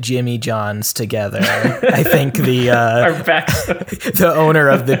work at Jimmy John's together. I think the owner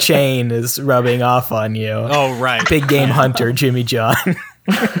of the chain is rubbing off on you. Oh, right. Big game hunter, Jimmy John.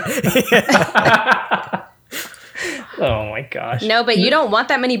 Oh my gosh. No, but you don't want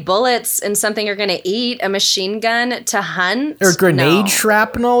that many bullets in something you're going to eat, a machine gun to hunt. Or grenade No.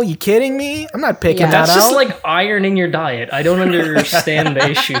 shrapnel? You kidding me? I'm not picking Yeah. that That's out. just like iron in your diet. I don't understand the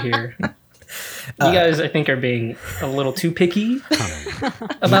issue here. You guys, I think, are being a little too picky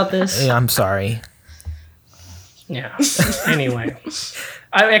about this. Yeah, I'm sorry. Yeah. Anyway,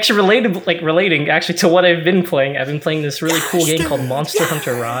 I'm actually relating actually to what I've been playing. I've been playing this really cool game called Monster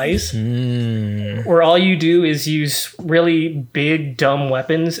Hunter Rise, where all you do is use really big dumb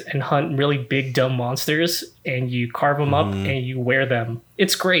weapons and hunt really big dumb monsters, and you carve them up and you wear them.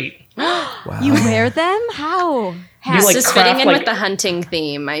 It's great. You wear them? How? This like, is craft, fitting in like- with the hunting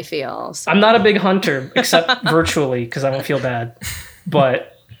theme, I feel. So. I'm not a big hunter, except virtually, because I don't feel bad.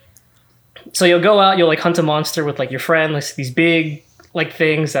 But so you'll go out, you'll like hunt a monster with like your friend, like these big like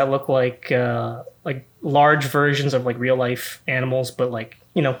things that look like large versions of like real life animals, but like,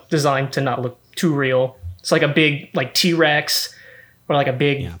 you know, designed to not look too real. It's like a big like T-Rex or like a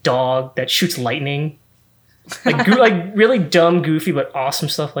big dog that shoots lightning. Like like really dumb, goofy, but awesome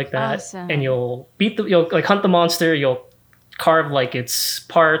stuff like that. Awesome. And you'll like hunt the monster, you'll carve like its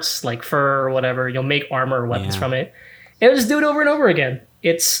parts, like fur or whatever. You'll make armor or weapons from it. And you'll just do it over and over again.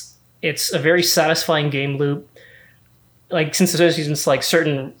 It's a very satisfying game loop. Like since like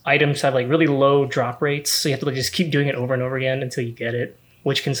certain items have like really low drop rates, so you have to like just keep doing it over and over again until you get it,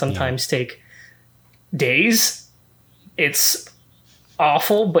 which can sometimes take days. It's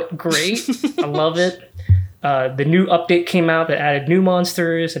awful but great. I love it. The new update came out that added new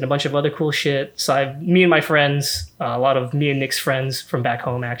monsters and a bunch of other cool shit. So me and my friends, a lot of me and Nick's friends from back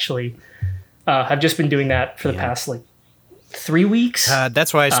home actually, have just been doing that for the past like 3 weeks.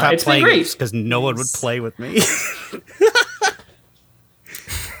 That's why I stopped it's been playing great. because no one would play with me.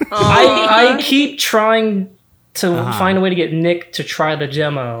 I keep trying to find a way to get Nick to try the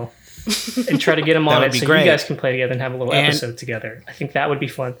demo and try to get him on would it be so great. you guys can play together and have a little episode together. I think that would be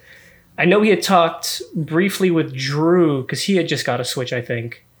fun. I know we had talked briefly with Drew because he had just got a Switch, I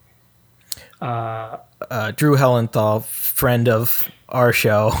think. Drew Hellenthal, friend of our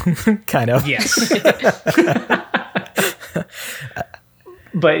show, kind of. Yes.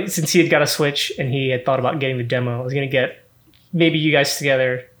 But since he had got a Switch and he had thought about getting the demo, I was going to get maybe you guys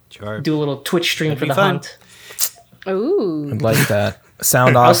together, do a little Twitch stream for the fun. hunt. Ooh. I'd like that.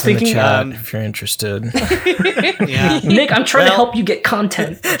 Sound I was off in the thinking, chat if you're interested. Yeah. Nick, I'm trying to help you get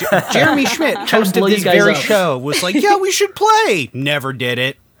content. Jeremy Schmidt Trying to blow hosted you this guys very up. show. Was like, yeah, we should play. Never did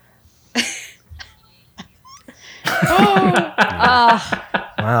it. Wow.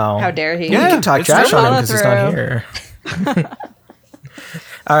 How dare he? We can talk it's trash no on him because he's not follow-through. here.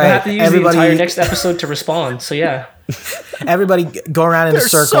 All I right, have to use the entire everybody. next episode to respond. So yeah, Everybody, go around in a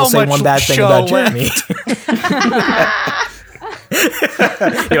There's circle, so say much one bad thing show about left. Jeremy.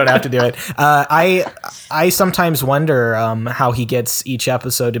 You don't have to do it. I sometimes wonder how he gets each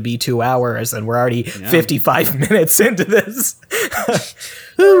episode to be 2 hours, and we're already 55 minutes into this.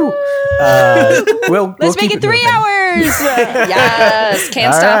 Whew. We'll Let's make keep it 3 moving. hours. Yes.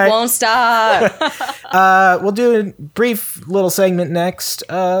 Can't All stop, right. won't stop. We'll do a brief little segment next.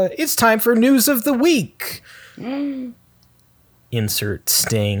 It's time for news of the week. Insert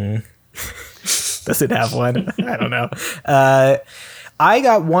sting. Does it have one? I don't know. I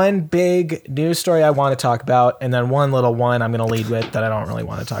got one big news story I want to talk about, and then one little one I'm going to lead with that I don't really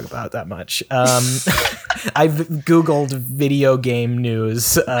want to talk about that much. I've Googled video game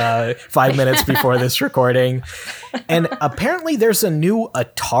news 5 minutes before this recording, and apparently there's a new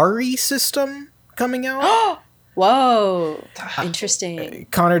Atari system coming out. Whoa. Interesting.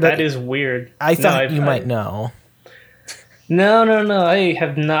 Connor, that is weird. I thought No, you might know. No. I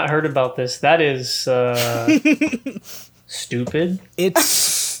have not heard about this. That is stupid.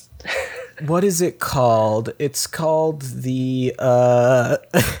 It's what is it called? It's called the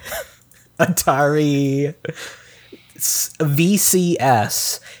Atari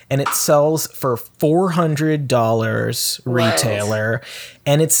VCS, and it sells for $400 retailer,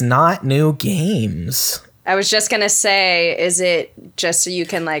 and it's not new games. I was just going to say, is it just so you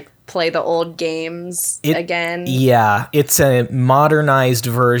can like play the old games again? Yeah, it's a modernized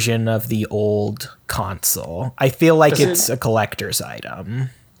version of the old console. I feel like it's a collector's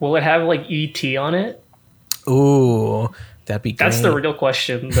item. Will it have like ET on it? Ooh, that'd be great. That's the real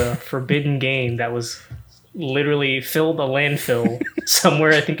question. The forbidden game that was literally filled a landfill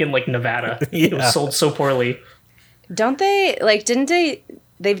somewhere, I think in like Nevada. It was sold so poorly. Don't they, like,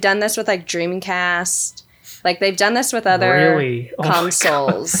 they've done this with like Dreamcast. Like they've done this with other Really? Oh my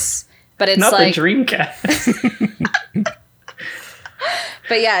consoles. But it's Not like the Dreamcast.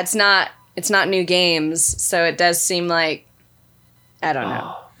 but yeah, it's not new games, so it does seem like I don't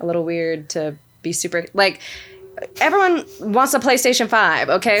know, a little weird to be super like everyone wants a PlayStation 5,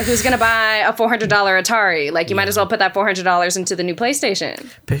 okay? Who's going to buy a $400 Atari? Like, you might as well put that $400 into the new PlayStation.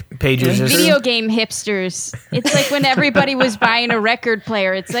 Pages just... Video game hipsters. It's like when everybody was buying a record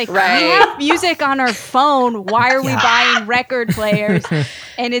player. It's like, we have music on our phone. Why are we buying record players?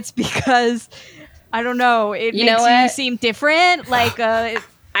 And it's because, I don't know, it makes you seem different. Like,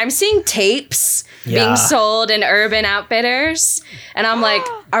 I'm seeing tapes being sold in Urban Outfitters, and I'm like,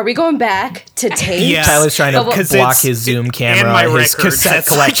 are we going back to tapes? Yeah. Tyler's trying to block his Zoom camera, and my his cassette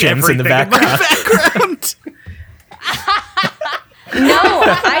collections in the background. No,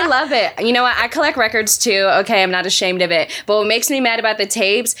 I love it. You know what? I collect records too. Okay, I'm not ashamed of it. But what makes me mad about the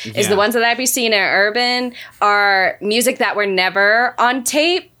tapes is the ones that I be seeing at Urban are music that were never on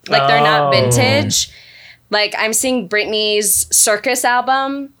tape. Like, they're not vintage. Like, I'm seeing Britney's Circus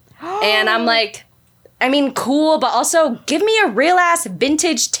album, and I'm like, I mean, cool, but also give me a real-ass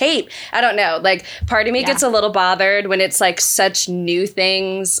vintage tape. I don't know. Like, part of me gets a little bothered when it's, like, such new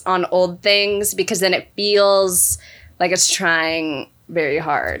things on old things, because then it feels like it's trying very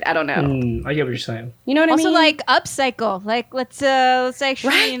hard. I don't know. I get what you're saying. You know what I mean? Also, like, upcycle. Like, let's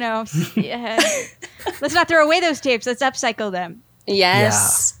actually, let's not throw away those tapes. Let's upcycle them.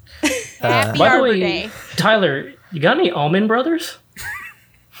 Yes. Happy by the Arbor way, Day. Tyler, you got any Allman Brothers?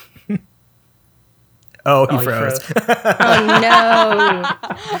 Oh, he froze. Oh, no.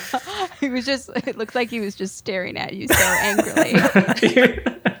 He was just, it looked like he was just staring at you so angrily.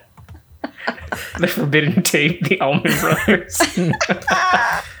 The forbidden tape, the Allman Brothers.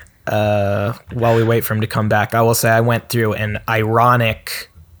 While we wait for him to come back, I will say I went through an ironic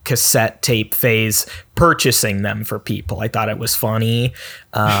cassette tape phase purchasing them for people. I thought it was funny.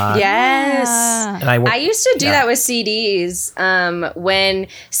 Yes. And I used to do that with CDs. When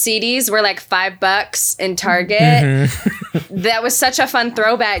CDs were like $5 in Target, that was such a fun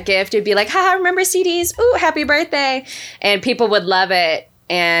throwback gift. It'd be like, haha, remember CDs? Ooh, happy birthday. And people would love it.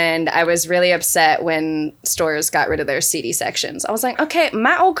 And I was really upset when stores got rid of their CD sections. I was like, okay,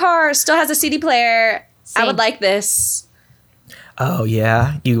 my old car still has a CD player. Same. I would like this. Oh,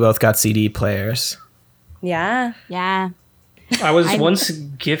 yeah? You both got CD players. Yeah. Yeah. I was once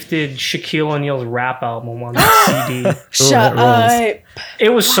gifted Shaquille O'Neal's rap album on the CD. Shut up. It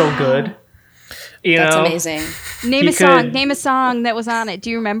was so good. That's amazing. Name a song that was on it. Do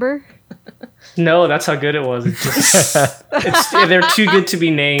you remember? No, that's how good it was. They're too good to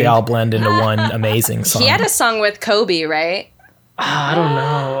be named. They all blend into one amazing song. He had a song with Kobe, right? I don't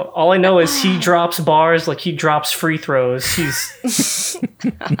know. All I know is he drops bars like he drops free throws. He's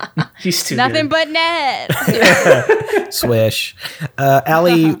too Nothing good. but net. Swish.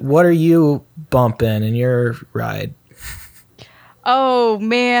 Allie, what are you bumping in your ride? Oh,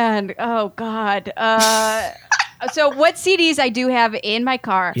 man. Oh, God. So what CDs I do have in my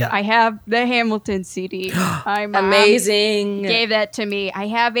car? Yeah. I have the Hamilton CD. My mom Amazing. gave that to me. I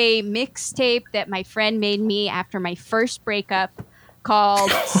have a mixtape that my friend made me after my first breakup called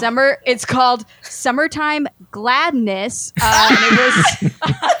It's called Summertime Gladness. And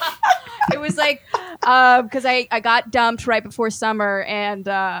it was like because I got dumped right before summer, and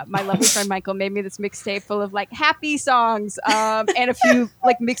my lovely friend Michael made me this mixtape full of like happy songs and a few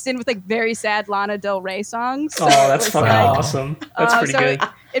like mixed in with like very sad Lana Del Rey songs. Oh, that's fucking awesome. That's pretty good.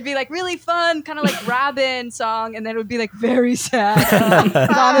 It'd be like really fun, kind of like Robin song, and then it would be like very sad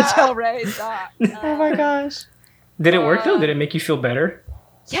Lana Del Rey song. Oh my gosh. Did it work though? Did it make you feel better?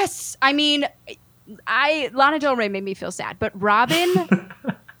 Yes, I mean, Lana Del Rey made me feel sad, but Robin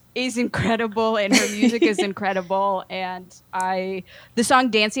is incredible, and her music is incredible, and the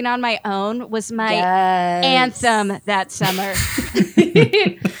song "Dancing on My Own" was my anthem that summer.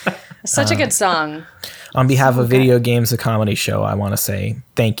 Such a good song. On behalf of Video Games, a Comedy Show, I want to say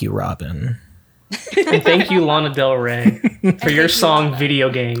thank you, Robin. And thank you, Lana Del Rey, for your song "Video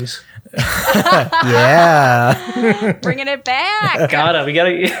Games." Yeah. Bringing it back. We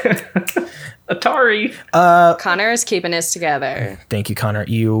gotta Atari. Connor is keeping us together. Thank you, Connor.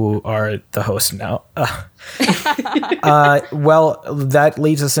 You are the host now. Well, that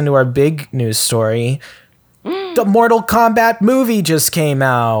leads us into our big news story. The Mortal Kombat movie just came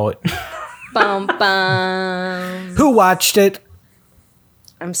out. Bum, bum. Who watched it?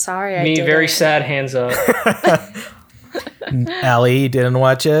 I'm sorry. I Me, didn't. very sad. Hands up. Allie didn't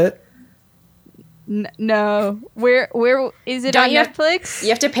watch it. No. Where is it Don't on you have- Netflix? You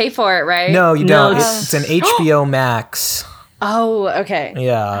have to pay for it, right? No, you No, don't. It's an HBO Max. Oh, okay.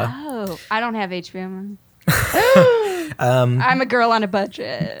 Yeah. Oh, I don't have HBO. I'm a girl on a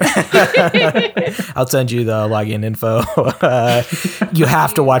budget. I'll send you the login info. You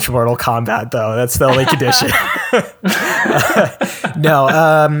have to watch Mortal Kombat, though. That's the only condition.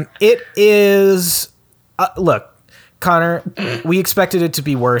 No, it is... look, Connor, we expected it to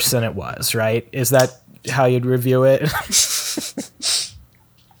be worse than it was, right? Is that how you'd review it?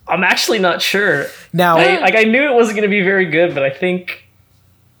 I'm actually not sure. Now, I knew it wasn't going to be very good, but I think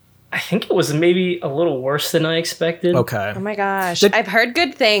it was maybe a little worse than I expected. Okay. Oh my gosh. I've heard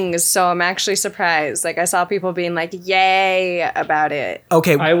good things, so I'm actually surprised. Like, I saw people being like, yay, about it.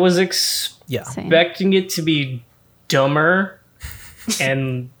 Okay. I was expecting it to be dumber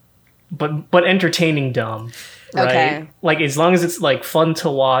but entertaining dumb. Right? Okay. Like, as long as it's like fun to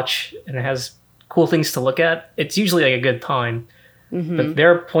watch and it has cool things to look at, it's usually like a good time. Mm-hmm. But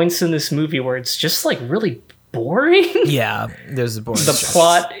there are points in this movie where it's just like really boring. Yeah, there's a boring. The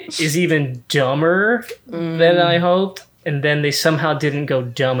plot is even dumber than I hoped, and then they somehow didn't go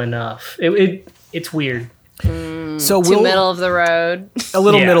dumb enough. It's weird. So Too middle of the road. A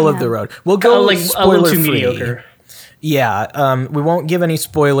little middle of the road. We'll go like a little too mediocre. Yeah, we won't give any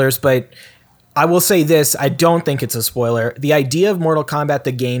spoilers, but I will say this, I don't think it's a spoiler. The idea of Mortal Kombat,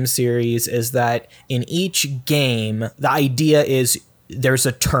 the game series, is that in each game, the idea is there's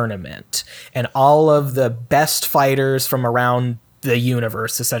a tournament, and all of the best fighters from around the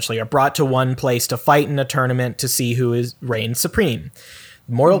universe, essentially, are brought to one place to fight in a tournament to see who reigns supreme.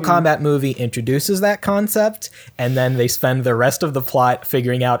 Mortal Kombat movie introduces that concept, and then they spend the rest of the plot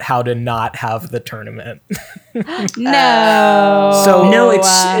figuring out how to not have the tournament. No.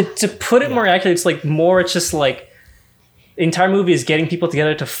 It's to put it more accurately, it's like more, it's just like the entire movie is getting people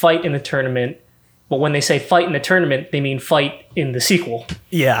together to fight in the tournament, but when they say fight in the tournament, they mean fight in the sequel.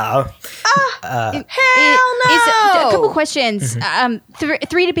 Yeah. Hell no! A couple questions.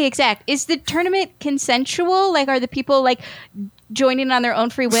 Three to be exact. Is the tournament consensual? Like, are the people like joining on their own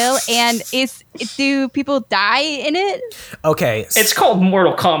free will? And do people die in it? Okay. It's called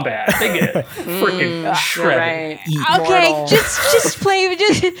Mortal Kombat. They get freaking shredded. Right. Okay, just play.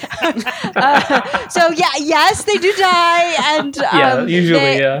 So yeah, yes, they do die, and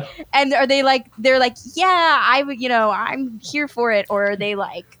usually. And are they like? They're like, yeah, I'm here for it, or are they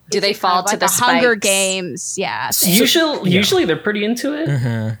like? Do they fall to the Hunger spikes? Games? Yeah. Usually they're pretty into it.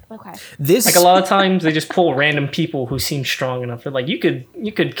 Okay. Like a lot of times they just pull random people who seem strong enough. They're like, you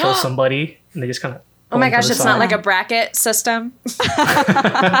could kill somebody, and they just kind of. Oh my gosh, it's not like a bracket system.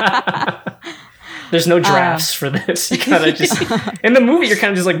 There's no drafts for this. You kind of just in the movie, you're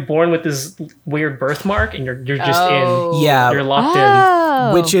kind of just like born with this weird birthmark, and you're just in. Yeah, you're locked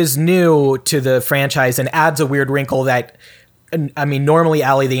in, which is new to the franchise and adds a weird wrinkle that. I mean, normally,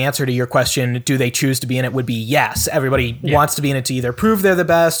 Allie, the answer to your question, do they choose to be in it, would be yes. Everybody wants to be in it to either prove they're the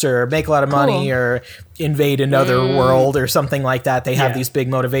best or make a lot of money or invade another world or something like that. They have these big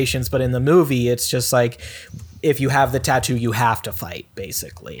motivations, but in the movie, it's just like, if you have the tattoo, you have to fight,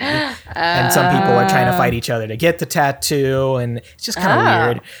 basically. And some people are trying to fight each other to get the tattoo, and it's just kind of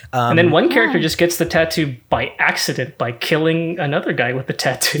weird. And then one character just gets the tattoo by accident by killing another guy with the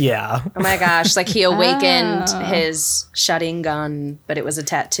tattoo. Yeah. Oh my gosh, like he awakened his shutting gun, but it was a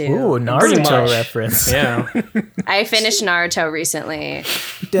tattoo. Ooh, Naruto reference. Yeah. I finished Naruto recently.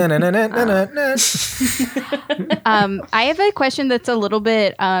 I have a question that's a little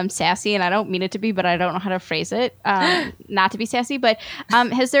bit sassy, and I don't mean it to be, but I don't know how to phrase it. Not to be sassy, but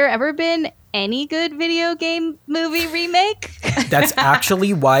has there ever been any good video game movie remake? That's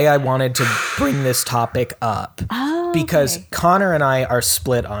actually why I wanted to bring this topic up. Because Connor and I are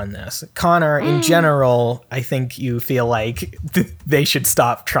split on this. Connor, in general, I think you feel like they should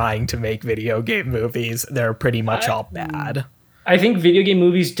stop trying to make video game movies. They're pretty much all bad. I think video game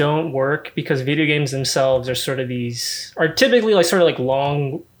movies don't work because video games themselves are typically like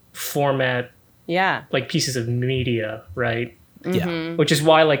long format like pieces of media, right? Yeah. Which is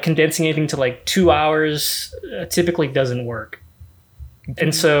why like condensing anything to like 2 hours typically doesn't work.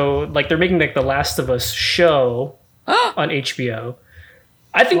 And so like they're making like the Last of Us show on HBO.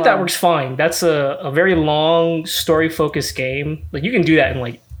 I think that works fine. That's a very long story focused game. Like you can do that in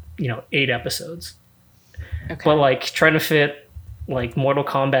like 8 episodes. Okay. But like trying to fit like Mortal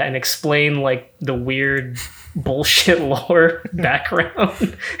Kombat and explain like the weird bullshit lore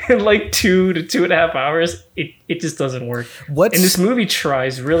background in like 2 to 2.5 hours, it just doesn't work. And this movie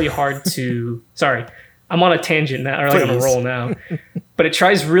tries really hard to sorry, I'm on a tangent now, or like on a roll now. But it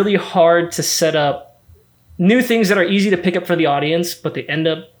tries really hard to set up new things that are easy to pick up for the audience, but they end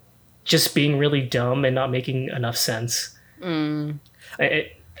up just being really dumb and not making enough sense.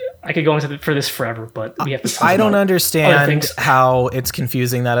 I could go into for this forever, but we have to talk I don't about other understand things. how it's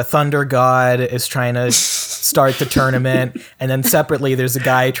confusing that a thunder god is trying to start the tournament, and then separately there's a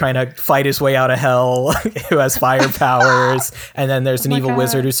guy trying to fight his way out of hell who has fire powers, and then there's an evil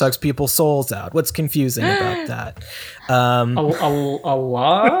wizard who sucks people's souls out. What's confusing about that? A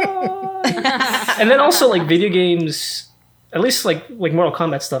lot. And then also like video games, at least like Mortal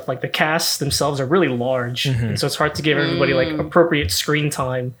Kombat stuff, like the casts themselves are really large, and so it's hard to give everybody like appropriate screen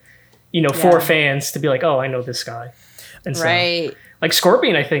time, for fans to be like, oh, I know this guy. And so, Right. like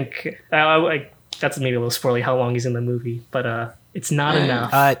Scorpion, I think that's maybe a little spoily how long he's in the movie, but it's not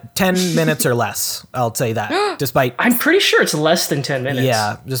enough. 10 minutes or less, I'll say that. Despite I'm pretty sure it's less than 10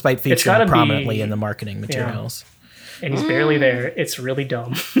 minutes. despite featuring gotta be- prominently in the marketing materials. And he's barely there. It's really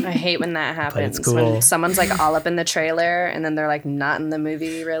dumb. I hate when that happens. cool. When someone's like all up in the trailer and then they're like not in the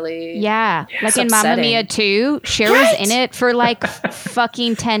movie really. Yeah, like in Mamma upsetting. Mia 2, Cher was in it for like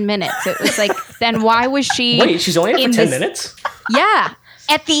fucking 10 minutes. It was like, then why was she? Wait, she's only in it for 10 this- minutes? Yeah,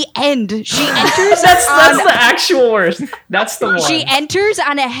 at the end, she enters. That's the actual worst. That's the one. She enters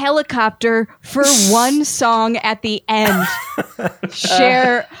on a helicopter for one song at the end.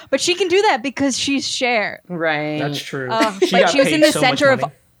 Cher, but she can do that because she's Cher. Right. That's true. But she was in the center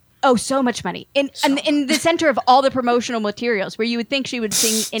of so much money in the center of all the promotional materials, where you would think she would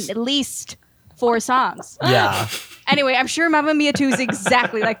sing in at least 4 songs. Yeah. Anyway, I'm sure Mamma Mia 2 is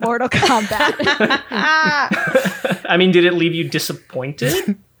exactly like Mortal Kombat. I mean, did it leave you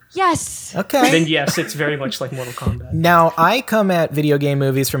disappointed? Yes. Okay. Then yes, it's very much like Mortal Kombat. Now, I come at video game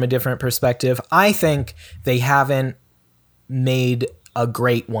movies from a different perspective. I think they haven't made a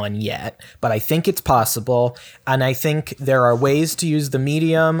great one yet, but I think it's possible. And I think there are ways to use the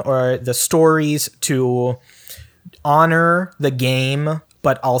medium or the stories to honor the game,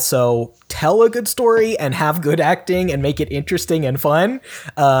 but also tell a good story and have good acting and make it interesting and fun.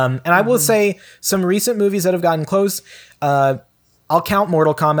 And I will say some recent movies that have gotten close, I'll count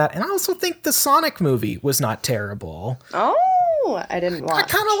Mortal Kombat, and I also think the Sonic movie was not terrible. Oh, I didn't watch. I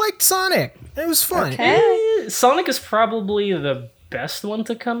kind of liked Sonic. It was fun. Okay. Sonic is probably the best one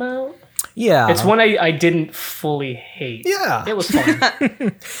to come out. Yeah. It's one I didn't fully hate. Yeah. It was fun.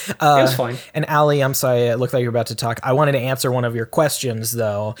 It was fine. And Ali, I'm sorry, it looked like you were about to talk. I wanted to answer one of your questions,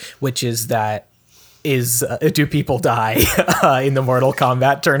 though, which is that do people die in the Mortal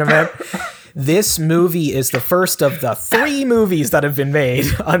Kombat tournament? This movie is the first of the 3 movies that have been made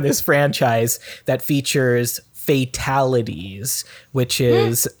on this franchise that features fatalities, which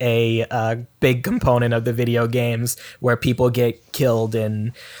is a big component of the video games where people get killed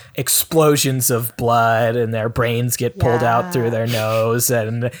in explosions of blood and their brains get pulled out through their nose,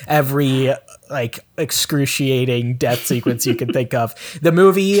 and every like excruciating death sequence you can think of. The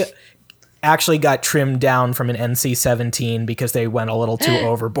movie actually got trimmed down from an NC-17 because they went a little too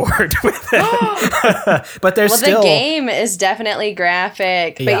overboard with it. But there's still... the game is definitely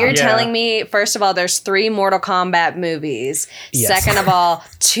graphic. But you're telling me, first of all, there's 3 Mortal Kombat movies. Yes. Second of all,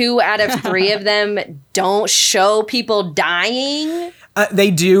 2 out of 3 of them don't show people dying. They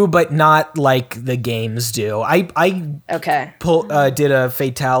do, but not like the games do. I did a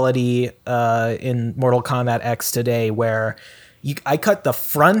fatality in Mortal Kombat X today where I cut the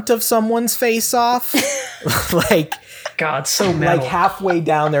front of someone's face off, like God, so metal. like halfway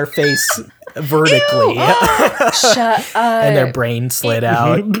down their face vertically, Shut up. and their brain slid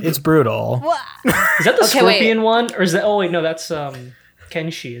out. It's brutal. Is that the Scorpion one, or is that? Oh wait, no, that's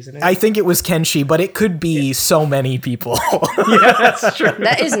Kenshi, isn't it? I think it was Kenshi, but it could be so many people. Yeah, that's true.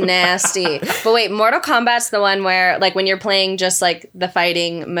 That is nasty. But wait, Mortal Kombat's the one where, like, when you're playing just like the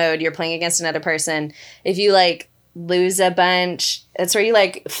fighting mode, you're playing against another person. If you like lose a bunch, it's where you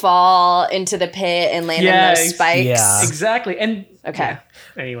like fall into the pit and land in those spikes. Yeah. Exactly. And okay.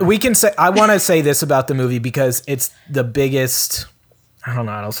 Anyway, We can say, I want to say this about the movie because it's the biggest, I don't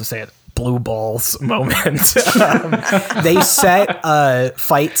know how else to say it, blue balls moment. They set a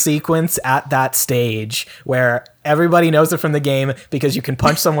fight sequence at that stage where everybody knows it from the game because you can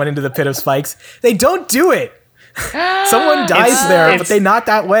punch someone into the pit of spikes. They don't do it. Someone dies there, but they not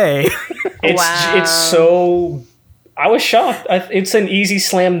that way. It's so... I was shocked. It's an easy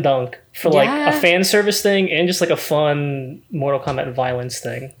slam dunk for like a fan service thing and just like a fun Mortal Kombat violence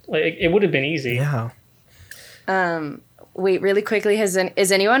thing. Like it would have been easy. Yeah. Wait, really quickly, is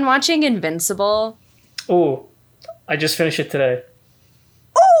anyone watching Invincible? Oh, I just finished it today.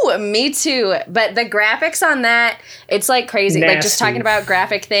 Oh, me too. But the graphics on that, it's like crazy. Nasty. Like just talking about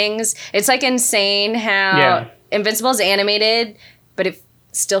graphic things, it's like insane how Invincible is animated, but it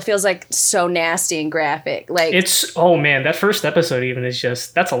still feels like so nasty and graphic. Like it's, oh man, that first episode even is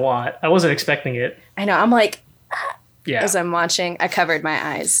just, that's a lot. I wasn't expecting it. I know. I'm like, as I'm watching. I covered my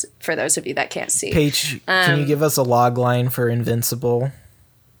eyes for those of you that can't see. Paige, can you give us a log line for Invincible?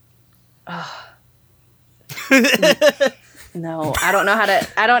 No, I don't know how to.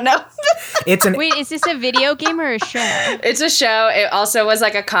 I don't know. Wait, is this a video game or a show? It's a show. It also was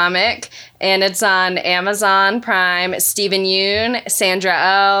like a comic, and it's on Amazon Prime. Stephen Yeun, Sandra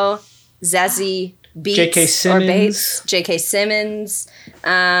Oh, Zazie Beetz, J.K. Simmons. or Bates, J.K. Simmons.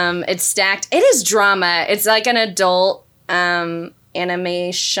 It's stacked. It is drama. It's like an adult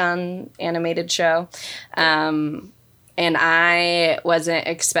animated show. And I wasn't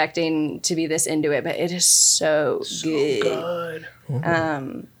expecting to be this into it, but it is so good.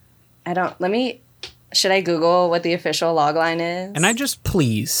 Should I Google what the official logline is? And I just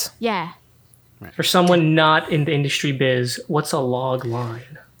Please. Yeah. For someone not in the industry biz, what's a log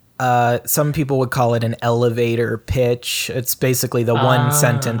line? Some people would call it an elevator pitch. It's basically the one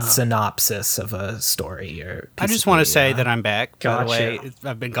sentence synopsis of a story. I just want to say that I'm back. By the way,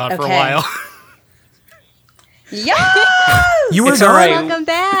 I've been gone for a while. Yes! You were It's all right. Welcome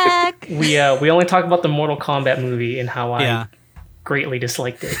back. We only talk about the Mortal Kombat movie and how I greatly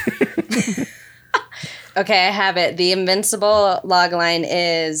disliked it. Okay, I have it. The Invincible logline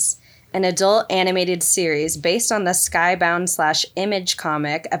is an adult animated series based on the Skybound/Image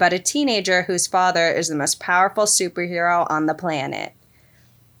comic about a teenager whose father is the most powerful superhero on the planet.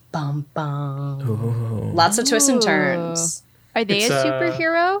 Bum bum. Ooh. Lots of twists and turns. Are they a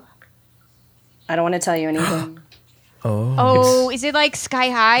superhero? I don't want to tell you anything. Oh, is it like Sky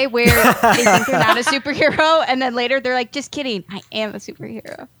High where they think they're not a superhero and then later they're like, just kidding, I am a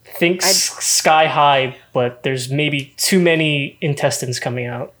superhero? Think Sky High, but there's maybe too many intestines coming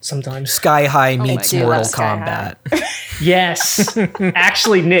out sometimes. Sky High meets Mortal Kombat. Yes.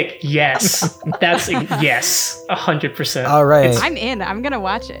 Actually, Nick, yes. That's yes. 100%. All right. I'm in. I'm going to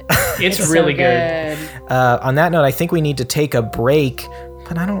watch it. It's really so good. On that note, I think we need to take a break,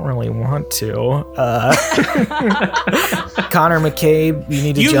 but I don't really want to. Connor McCabe, you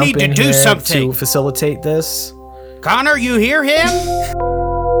need to jump in here to facilitate this. Connor, you hear him?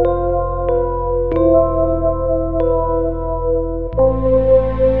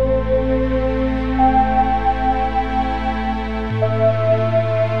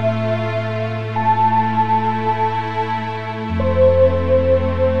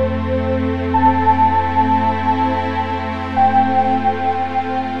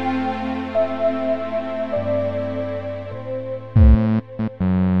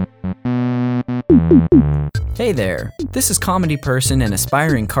 Hey there, this is comedy person and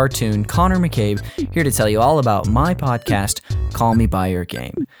aspiring cartoon Connor McCabe here to tell you all about my podcast, Call Me By Your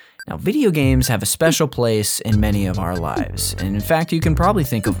Game. Now, video games have a special place in many of our lives, and in fact, you can probably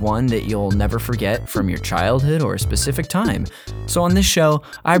think of one that you'll never forget from your childhood or a specific time. So on this show,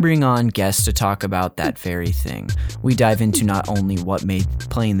 I bring on guests to talk about that very thing. We dive into not only what made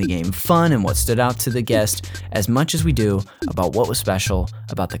playing the game fun and what stood out to the guest, as much as we do about what was special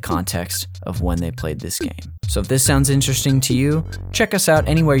about the context of when they played this game. So if this sounds interesting to you, check us out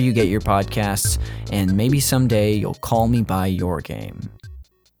anywhere you get your podcasts, and maybe someday you'll call me by your game.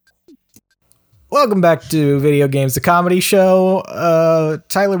 Welcome back to Video Games, the comedy show.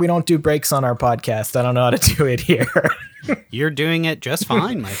 Tyler, we don't do breaks on our podcast. I don't know how to do it here. You're doing it just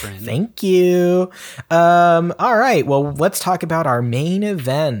fine, my friend. Thank you. All right. Well, let's talk about our main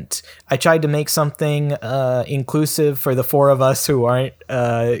event. I tried to make something inclusive for the four of us who aren't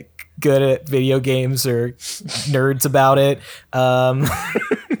good at video games or nerds about it.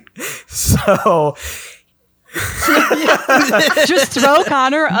 So... Just throw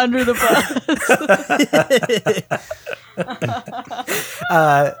Connor under the bus.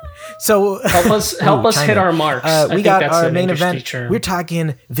 So help us hit our marks. We got our main event. Term. We're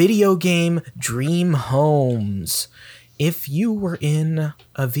talking video game dream homes. If you were in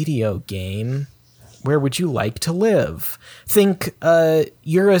a video game, where would you like to live? Think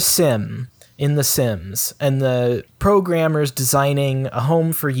you're a sim in The Sims, and the programmer's designing a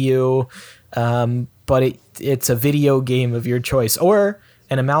home for you, but it's a video game of your choice, or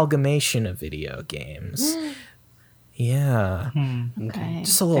an amalgamation of video games. Yeah. Okay.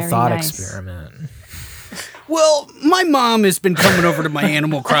 Just a little thought experiment. Well, my mom has been coming over to my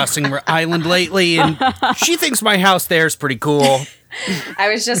Animal Crossing island lately, and she thinks my house there is pretty cool. I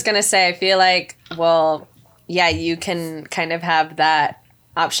was just going to say, I feel like, well, yeah, you can kind of have that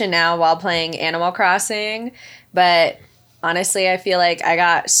option now while playing Animal Crossing, but honestly, I feel like I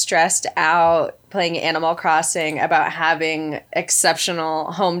got stressed out playing Animal Crossing about having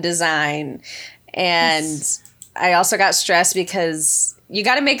exceptional home design, and I also got stressed because you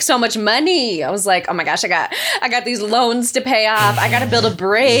got to make so much money. I was like, oh my gosh, I got these loans to pay off. I got to build a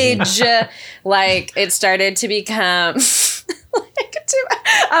bridge. Like, it started to become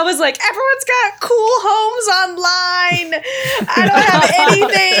I was like, everyone's got cool homes online. I don't have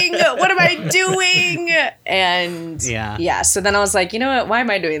anything. What am I doing? And yeah. So then I was like, you know what? Why am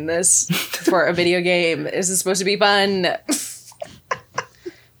I doing this for a video game? Is this supposed to be fun?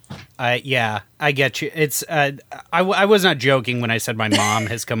 I get you. It's I was not joking when I said my mom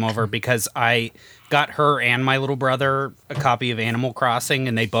has come over, because I got her and my little brother a copy of Animal Crossing,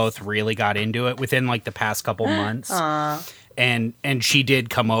 and they both really got into it within like the past couple months. Aww. And she did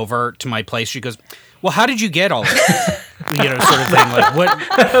come over to my place. She goes, well, how did you get all this? Sort of thing. Like, what?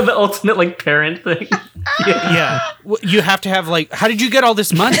 The ultimate, like, parent thing. Yeah. Well, you have to have, like, how did you get all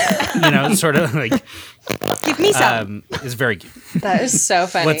this money? Sort of like. Give me some. It's very cute. That is so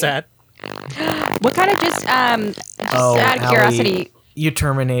funny. What's that? What kind of just out of curiosity? Allie, you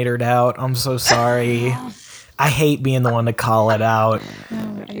Terminatored out. I'm so sorry. I hate being the one to call it out.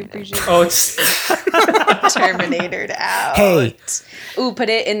 I appreciate it's Terminatored out. Hey. Ooh, put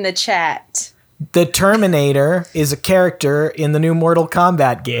it in the chat. The Terminator is a character in the new Mortal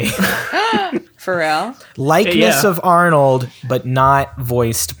Kombat game. For real? Likeness of Arnold, but not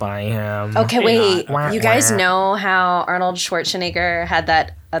voiced by him. Okay, wait. Not. You guys know how Arnold Schwarzenegger had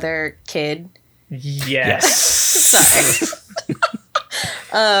that other kid? Yes.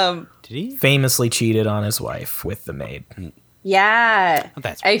 Sorry. Did he? Famously cheated on his wife with the maid. Yeah. Oh,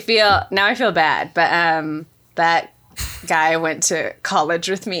 that's I feel bad, but that guy went to college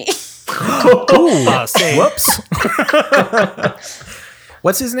with me. Whoops.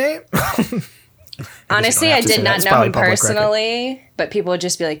 What's his name? Honestly, I did not know him personally, but people would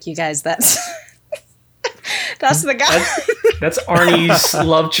just be like, you guys, that's the guy. That's Arnie's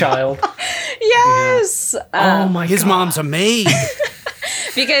love child. Yes. Oh my god. His mom's a maid.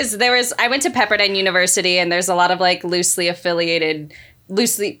 Because I went to Pepperdine University, and there's a lot of like loosely affiliated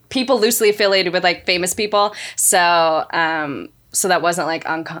with like famous people. So that wasn't like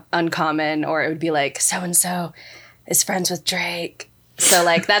uncommon, or it would be like so-and-so is friends with Drake. So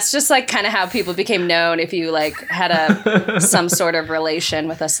like that's just like kind of how people became known, if you like had some sort of relation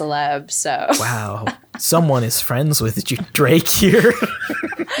with a celeb. So wow, someone is friends with Drake here.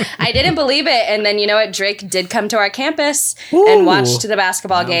 I didn't believe it, and then you know what? Drake did come to our campus and watched the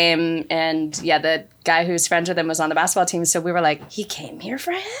basketball game, and the guy who's friends with him was on the basketball team. So we were like, he came here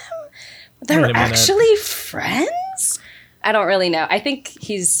for him? They're actually friends? I don't really know. I think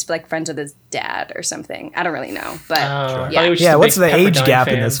he's like friends with his dad or something. I don't really know, but what's the age gap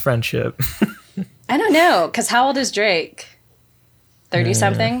in this friendship? I don't know, because how old is Drake?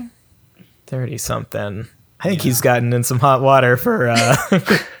 30-something? 30-something. I think he's gotten in some hot water for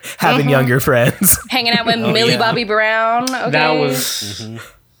having younger friends. Hanging out with Millie Bobby Brown. Okay. That was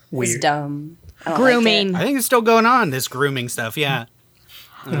weird. It's dumb. Grooming. I think it's still going on, this grooming stuff, yeah.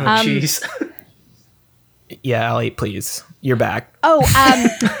 Oh, jeez. Yeah, Allie, please. You're back. Oh,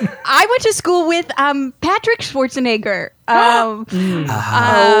 I went to school with Patrick Schwarzenegger. Oh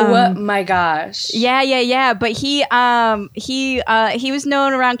my gosh. Yeah. But he was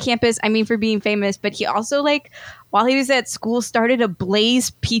known around campus, for being famous, but he also like while he was at school started a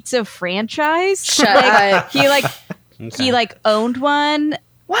Blaze Pizza franchise. Shut up. He owned one.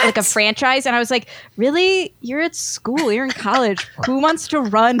 What? Like a franchise, and I was like, really? You're at school, you're in college. Who wants to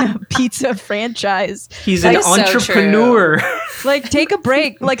run a pizza franchise? He's an entrepreneur. Like, take a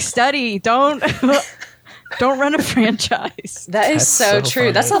break, like study. Don't run a franchise. That is so true.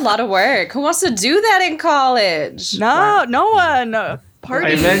 Funny. That's a lot of work. Who wants to do that in college? No one.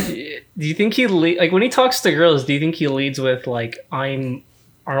 Party. Do you think when he talks to girls, do you think he leads with like, I'm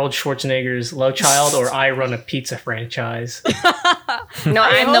Arnold Schwarzenegger's love child, or I run a pizza franchise? No,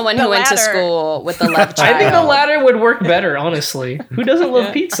 I'm the one who went to school with the love child. I think the latter would work better, honestly. Who doesn't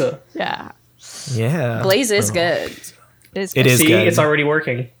love pizza? Yeah. Yeah. Blaze is good. It is good. It's already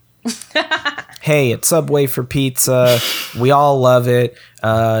working. Hey, it's Subway for pizza. We all love it.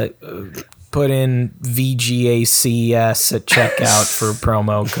 Put in VGACS at checkout for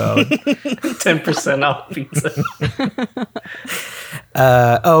promo code. 10% off pizza.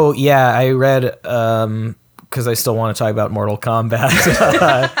 I read, because I still want to talk about Mortal Kombat.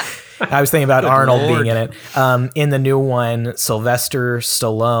 I was thinking about Arnold being in it. In the new one, Sylvester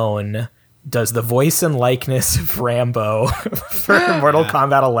Stallone does the voice and likeness of Rambo for Mortal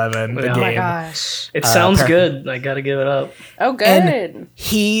Kombat 11, the game. Oh my gosh. It sounds good. I gotta give it up. Oh, good. And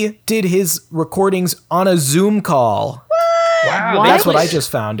he did his recordings on a Zoom call. Wow. That's what I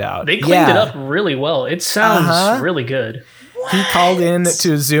just found out. They cleaned it up really well. It sounds really good. He called in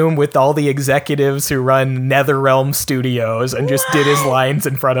to Zoom with all the executives who run NetherRealm Studios and just did his lines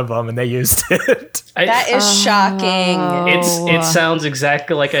in front of them, and they used it. That is shocking. It sounds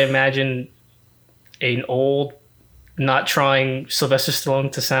exactly like I imagine an old, not trying Sylvester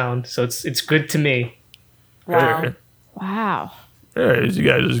Stallone to sound. So it's good to me. Wow. Wow. Hey, you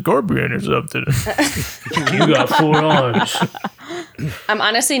guys a scorpion or something? You got 4 arms. I'm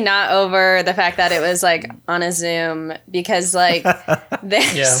honestly not over the fact that it was like on a Zoom, because like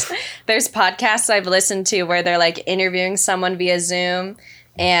there's podcasts I've listened to where they're like interviewing someone via Zoom,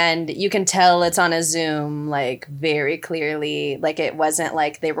 and you can tell it's on a Zoom like very clearly, like it wasn't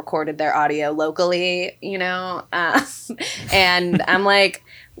like they recorded their audio locally, you know? And I'm like,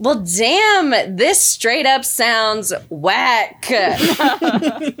 well, damn, this straight up sounds whack. If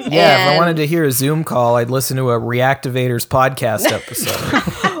I wanted to hear a Zoom call, I'd listen to a Reactivators podcast episode.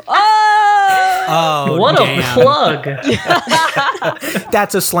 Oh, what damn. a plug.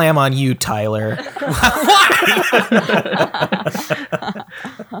 That's a slam on you, Tyler.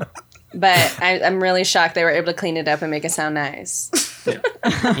 But I'm really shocked they were able to clean it up and make it sound nice.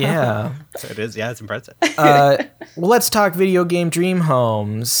 Yeah. So it is. Yeah, it's impressive. Well, let's talk video game dream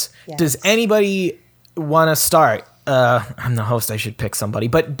homes. Yes. Does anybody want to start? I'm the host. I should pick somebody.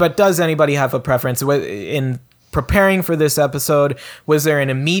 But does anybody have a preference? In preparing for this episode, was there an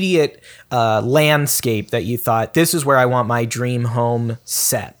immediate landscape that you thought, this is where I want my dream home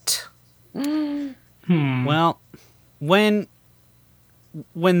set? Well, when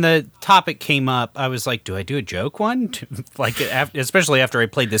the topic came up, I was like, do I do a joke one? Like, especially after I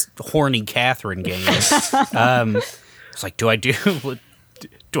played this horny Catherine game. It's like, do I do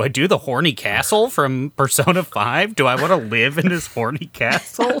the horny castle from Persona 5? Do I want to live in this horny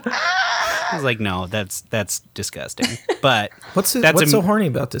castle? I was like, no, that's disgusting. But What's so horny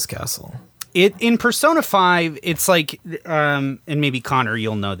about this castle? In Persona 5, it's like, and maybe Connor,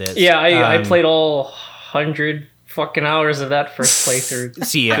 you'll know this. Yeah, I played all 100 fucking hours of that first playthrough.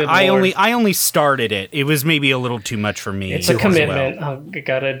 See, yeah, I only started it. It was maybe a little too much for me. It's a commitment, I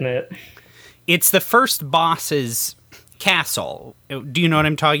gotta admit. It's the first boss's castle. Do you know what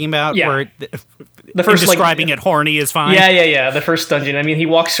I'm talking about? Yeah. Where The first describing it horny is fine. Yeah. The first dungeon. I mean, he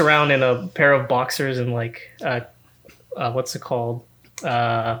walks around in a pair of boxers and like, what's it called?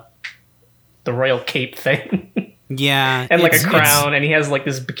 The royal cape thing. Yeah. And like a crown, and he has like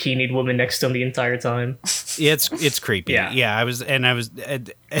this bikinied woman next to him the entire time. It's creepy. Yeah. I was,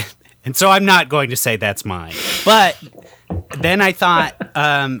 and so I'm not going to say that's mine. But then I thought,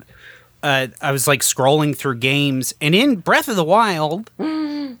 I was like scrolling through games, and in Breath of the Wild,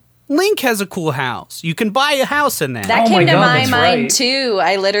 Link has a cool house. You can buy a house in that. That came to my mind right. too.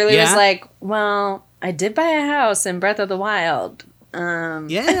 I literally was like, well, I did buy a house in Breath of the Wild.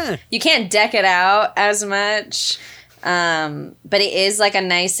 Yeah. You can't deck it out as much. But it is like a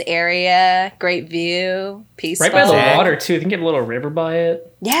nice area, great view, peaceful. Right by the water too. I think you have a little river by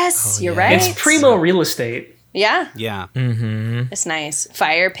it. Yes, you're right. It's primo real estate. Yeah. Yeah. Mm-hmm. It's nice.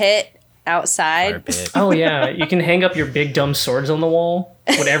 Fire pit outside. Fire pit. Oh yeah, you can hang up your big dumb swords on the wall.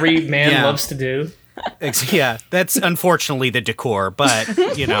 What every man loves to do. Yeah, that's unfortunately the decor,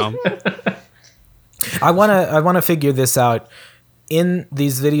 but you know. I wanna figure this out. In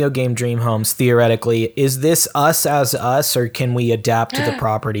these video game dream homes, theoretically, is this us as us, or can we adapt to the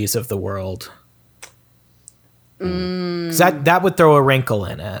properties of the world? 'Cause that would throw a wrinkle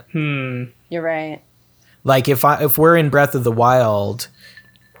in it. You're right. Like if we're in Breath of the Wild,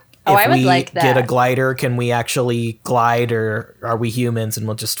 I if would we like that. get a glider, can we actually glide, or are we humans and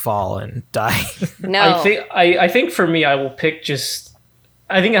we'll just fall and die? No. I think for me, I will pick just.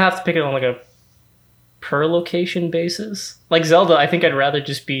 I think I have to pick it on like a per location basis. Like Zelda, I think I'd rather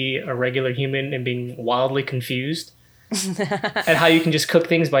just be a regular human and being wildly confused at how you can just cook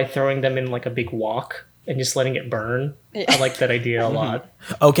things by throwing them in like a big wok and just letting it burn. I like that idea a lot.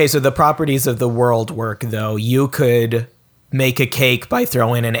 Okay, so the properties of the world work, though. You could make a cake by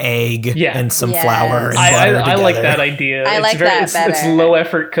throwing an egg and some flour and butter I like that idea. I like that better. It's low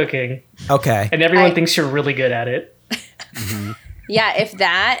effort cooking. Okay. And everyone thinks you're really good at it. Yeah, if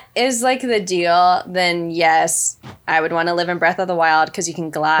that is like the deal, then yes, I would want to live in Breath of the Wild because you can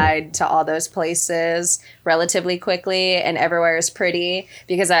glide to all those places relatively quickly and everywhere is pretty.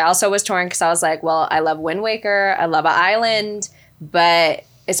 Because I also was torn because I was like, well, I love Wind Waker, I love an island, but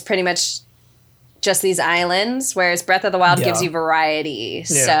it's pretty much just these islands, whereas Breath of the Wild gives you variety.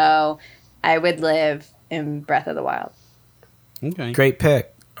 Yeah. So I would live in Breath of the Wild. Okay. Great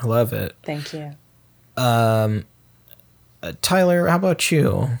pick. I love it. Thank you. Tyler, how about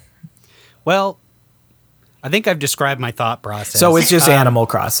you? Well, I think I've described my thought process. So it's just Animal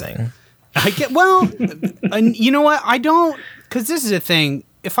Crossing. You know what? I don't, because this is a thing.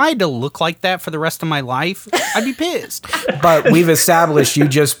 If I had to look like that for the rest of my life, I'd be pissed. But we've established you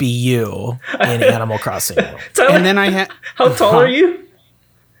just be you in Animal Crossing. Tyler, And then how tall are you?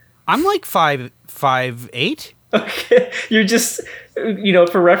 I'm like 5'8". Okay, you're just,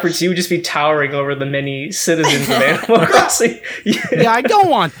 for reference, you would just be towering over the many citizens of Animal Crossing. Yeah, I don't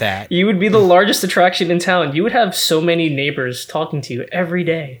want that. You would be the largest attraction in town. You would have so many neighbors talking to you every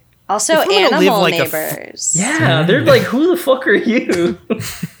day. Also, animal neighbors. Yeah, they're like, who the fuck are you?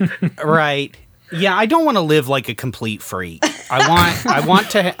 Right. Yeah, I don't want to live like a complete freak. I want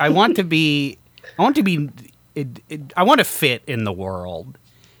to fit in the world.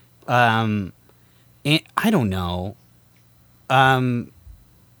 And I don't know.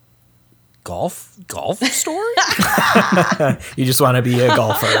 Golf story? You just want to be a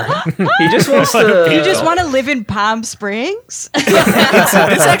golfer. He just wants to. You just want to live in Palm Springs? It's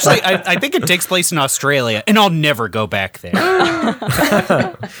actually, I think it takes place in Australia, and I'll never go back there.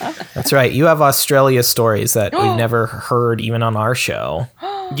 That's right. You have Australia stories that we've never heard even on our show.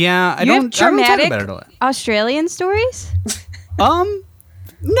 Yeah, I You have don't dramatic talk about it a lot. Australian stories?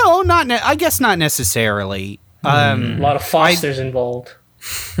 No, I guess not necessarily. A lot of Fosters involved.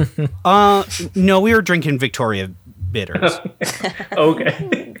 No, we were drinking Victoria bitters.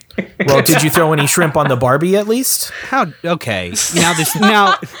 Okay. Well, did you throw any shrimp on the Barbie at least? Okay. Now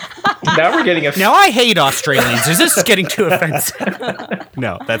we're getting a. Now I hate Australians. Is this getting too offensive?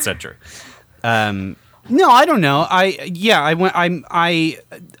 No, that's not true. No, I don't know. I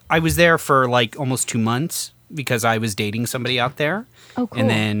was there for like almost 2 months because I was dating somebody out there. Oh, cool. And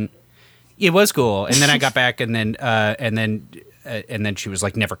then it was cool. And then I got back, and then she was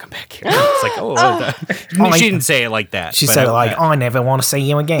like, "Never come back here." It's like, she didn't say it like that. She said I never want to see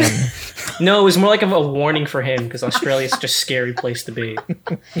you again. No, it was more like a warning for him because Australia is such a scary place to be.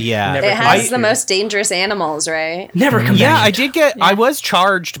 Yeah, it has the most dangerous animals, right? Never come back. Yeah, I did get. Yeah. I was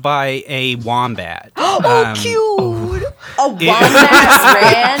charged by a wombat. Cute! A wombat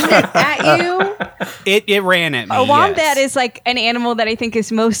ran at you? It ran at me. A wombat is like an animal that I think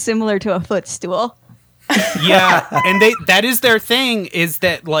is most similar to a footstool. Yeah, and that is their thing, is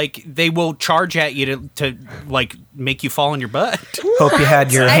that like they will charge at you to like make you fall on your butt. Hope you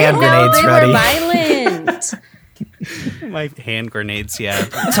had your hand grenades ready. Were violent. My hand grenades, yeah.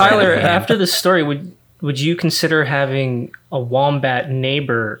 Tyler, after this story, would you consider having a wombat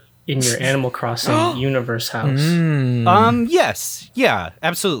neighbor in your Animal Crossing universe house? Yes. Yeah,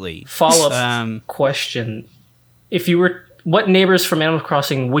 absolutely. Follow-up question. What neighbors from Animal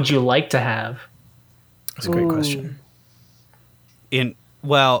Crossing would you like to have? That's a great question.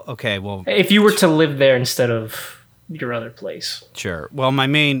 If you were to live there instead of your other place. Sure. Well, my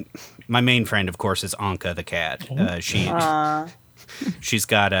main friend, of course, is Anka the cat. She's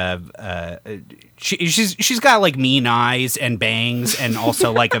got she's got like mean eyes and bangs, and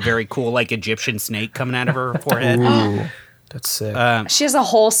also like a very cool like Egyptian snake coming out of her forehead. Ooh, that's sick. She has a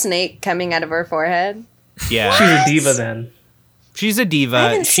whole snake coming out of her forehead. Yeah, she's a diva then. She's a diva.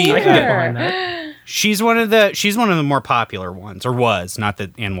 I can get behind that. She's one of the more popular ones, or was. Not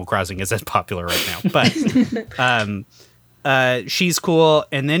that Animal Crossing is as popular right now, but she's cool.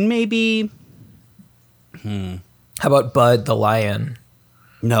 And then maybe, how about Bud the lion?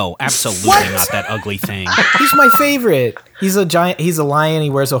 No, absolutely not that ugly thing. He's my favorite. He's a giant. He's a lion. He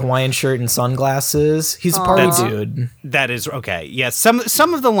wears a Hawaiian shirt and sunglasses. He's a party dude. That is okay. Yes,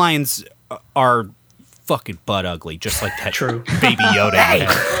 some of the lions are fucking butt ugly, just like that True. Baby Yoda. Hey,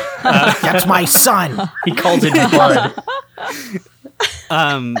 that's my son. He calls it blood.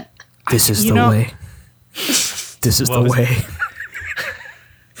 This is the way. This is the way.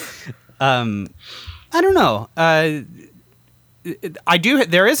 I don't know. I do.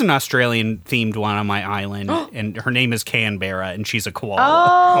 There is an Australian themed one on my island, and her name is Canberra, and she's a koala.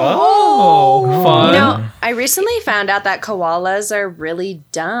 Oh, fun! I recently found out that koalas are really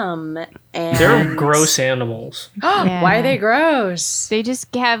dumb, and they're gross animals. Yeah. Why are they gross? They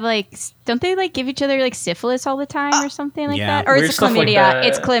just have don't they like give each other like syphilis all the time or something like that? Or weird it's chlamydia. Like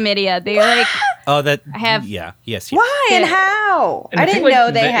it's chlamydia. They like have. Yeah. Yes. Why and how? And I didn't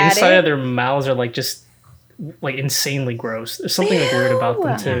know they had inside it. of their mouths are like just like insanely gross. There's something like weird about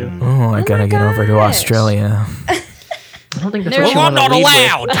them too. Oh, I gotta get over to Australia. I don't think that's what I'm not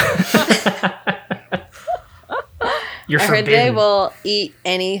allowed. You're I heard forbidden. they will eat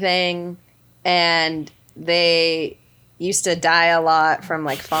anything, and they used to die a lot from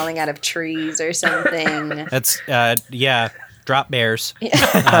like falling out of trees or something. That's drop bears.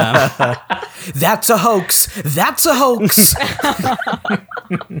 That's a hoax. That's a hoax.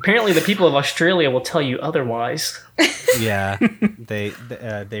 Apparently, the people of Australia will tell you otherwise. Yeah, they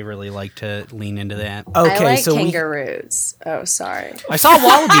really like to lean into that. Okay, I like so kangaroos. Oh, sorry. I saw a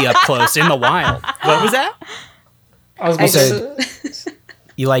wallaby up close in the wild. What was that? I was going to say...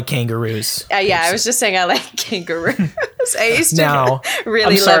 You like kangaroos. Yeah, I was just saying I like kangaroos. I used to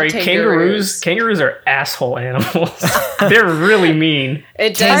really love kangaroos. Kangaroos are asshole animals. They're really mean.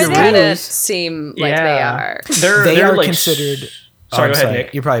 It does kind of seem like they are. They are like considered... Sorry, go ahead,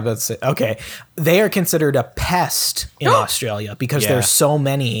 Nick. You're probably about to say... Okay. They are considered a pest in Australia because there's so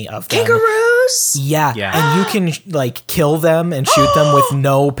many of them. Kangaroos? Yeah. And you can like kill them and shoot them with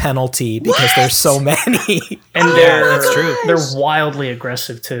no penalty because there's so many. And that's true. They're wildly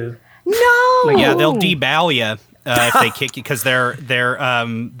aggressive too. No. Yeah, they'll debow you if they kick you because their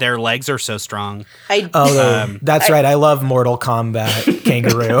legs are so strong. That's right. I love Mortal Kombat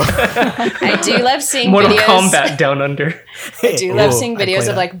Kangaroo. I do love seeing Mortal videos. Kombat Down Under. I do love seeing videos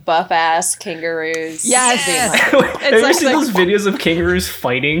of like buff ass kangaroos. Yes. Have you seen those videos of kangaroos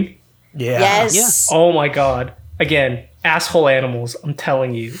fighting? Yeah. Yes. Oh my god. Again, asshole animals. I'm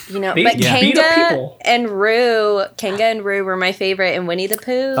telling you. You know, they but beat up people. Kanga and Roo were my favorite in Winnie the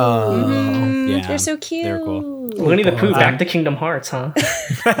Pooh. Yeah, they're so cute. They're cool. Winnie the Pooh, back to Kingdom Hearts, huh?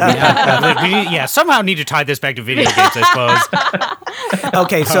 Somehow need to tie this back to video games, I suppose.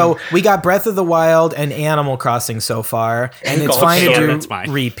 Okay, so we got Breath of the Wild and Animal Crossing so far, and it's fine to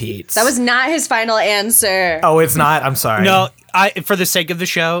do repeats. That was not his final answer. Oh, it's not? I'm sorry. No, for the sake of the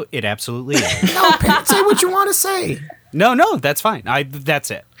show, it absolutely is. No, say what you want to say. No, that's fine.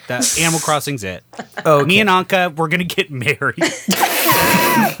 That's it. Animal Crossing's it. Okay. Me and Anka, we're gonna get married.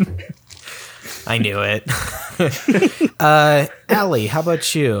 I knew it. Allie, how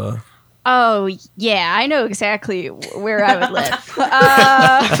about you? Oh, yeah, I know exactly where I would live.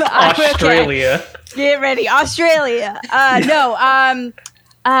 Australia. Okay. Get ready, Australia.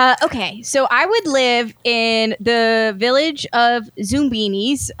 Okay, so I would live in the village of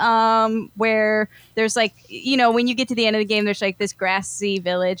Zoombinis, where there's like, when you get to the end of the game, there's like this grassy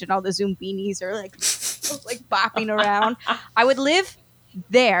village and all the Zoombinis are like bopping around. I would live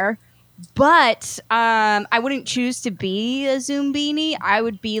there. But I wouldn't choose to be a Zoombini. I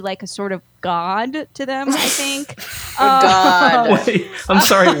would be like a sort of god to them, I think. God. Wait, I'm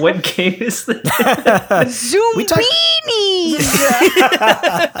sorry, what game is this? Zoombini!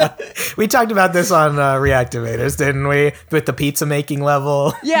 We talked about this on Reactivators, didn't we? With the pizza making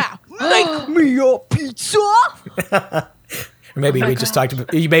level. Yeah. Make me a pizza! Maybe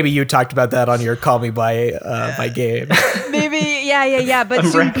maybe you talked about that on your Call Me by game. Maybe, yeah. But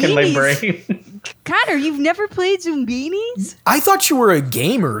I'm racking my brain. Connor, you've never played Zoombinis? I thought you were a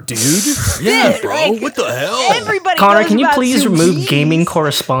gamer, dude. Yeah, bro. What the hell? Everybody Connor, knows can you about please Zoombinis. remove gaming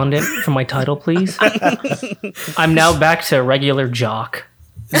correspondent from my title, please? I'm now back to regular jock.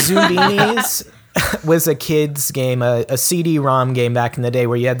 Zoombinis was a kid's game, a CD-ROM game back in the day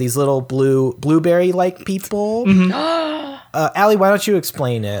where you had these little blueberry-like people. Mm-hmm. Allie, why don't you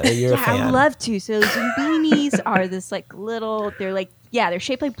explain it? You're a fan. I would love to. So Zoombinis are this like little, they're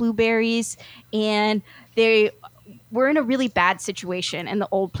shaped like blueberries, and they were in a really bad situation in the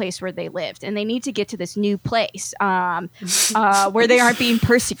old place where they lived, and they need to get to this new place where they aren't being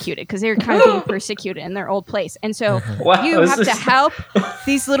persecuted, because they're kind of being persecuted in their old place. And so you have to help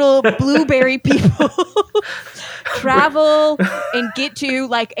these little blueberry people travel and get to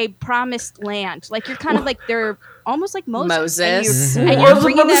like a promised land. Like you're kind of like they're almost like Moses. And you're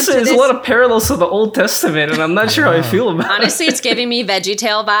bringing them to There's a lot of parallels to the Old Testament, and I'm not sure how I feel about it. Honestly, it's giving me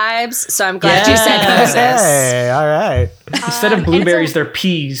VeggieTale vibes, so I'm glad you said Moses. Hey, all right. Instead of blueberries, they're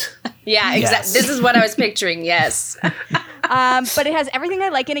peas. Yeah, exactly. Yes. This is what I was picturing, yes. But it has everything I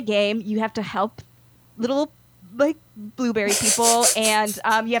like in a game. You have to help little like blueberry people, and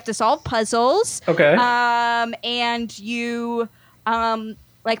you have to solve puzzles. Okay. And you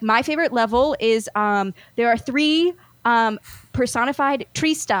like my favorite level is there are 3 personified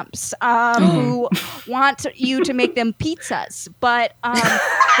tree stumps who want you to make them pizzas, but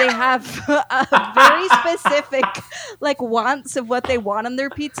they have very specific like wants of what they want on their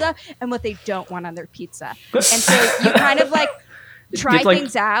pizza and what they don't want on their pizza. And so you kind of like try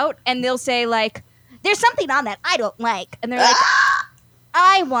things out, and they'll say like, there's something on that I don't like, and they're like,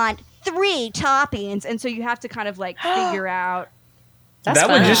 I want 3 toppings, and so you have to kind of like figure out. That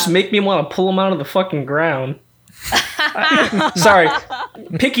would just make me want to pull them out of the fucking ground. Sorry.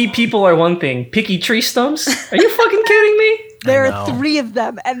 Picky people are one thing. Picky tree stumps? Are you fucking kidding me? There are 3 of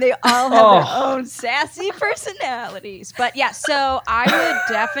them, and they all have their own sassy personalities. But yeah, so I would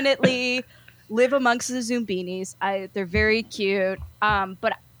definitely live amongst the Zoombinis. They're very cute.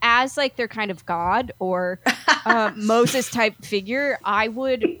 But as like their kind of god or Moses type figure, I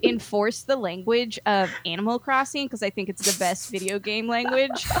would enforce the language of Animal Crossing because I think it's the best video game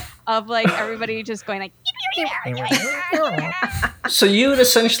language of like everybody just going like. So you would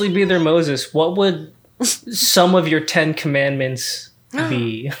essentially be their Moses. What would some of your 10 commandments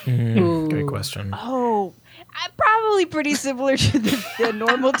be? Good question. Oh, probably pretty similar to the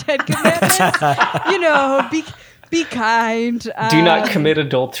normal 10 commandments. You know, be kind. Do not commit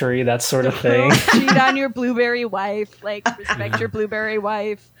adultery, that sort of thing. Cheat on your blueberry wife. Like, respect your blueberry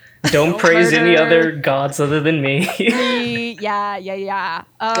wife. Don't praise any other gods other than me. Yeah.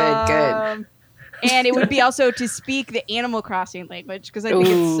 Good. And it would be also to speak the Animal Crossing language because I think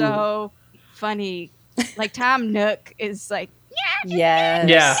it's so funny. Like, Tom Nook is like, yes.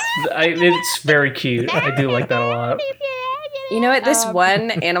 Yeah, it's very cute. I do like that a lot. You know what? This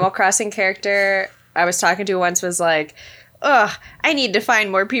one Animal Crossing character I was talking to once was like, ugh, I need to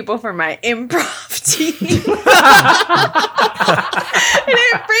find more people for my improv team. And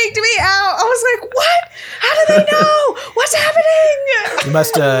it freaked me out. I was like, what? How do they know? What's happening? You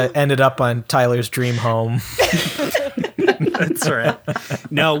must have ended up on Tyler's dream home. That's right.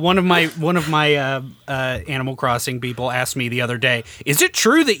 No, one of my Animal Crossing people asked me the other day, "Is it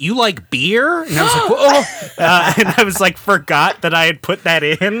true that you like beer?" And I was like, "Oh," and I was like, forgot that I had put that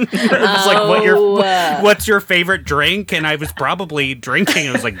in. It was like, what's your favorite drink? And I was probably drinking.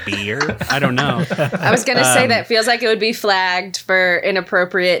 It was like beer. I don't know. I was gonna say that feels like it would be flagged for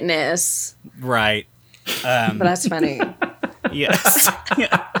inappropriateness. Right. But that's funny. Yes.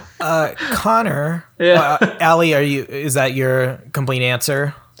 Connor, Allie, is that your complete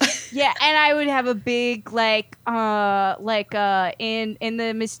answer? Yeah, and I would have a big in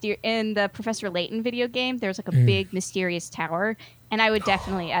the Professor Layton video game, there's like a big mysterious tower, and I would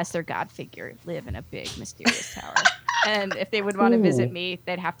definitely, as their god figure, live in a big mysterious tower. And if they would want to visit me,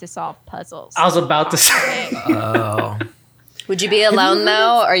 they'd have to solve puzzles. I was about to say. Oh. Would you be alone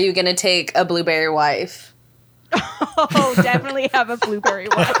though, or are you gonna take a blueberry wife? Oh, definitely have a blueberry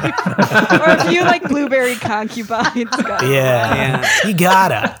wife. Or a few like blueberry concubines. Yeah. You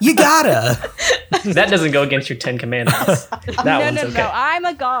gotta. That doesn't go against your 10 commandments. That one's okay. No. I'm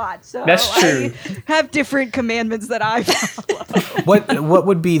a god, so that's true. I have different commandments that I follow. What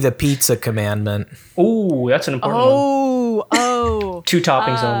would be the pizza commandment? Ooh, that's an important one. Oh. 2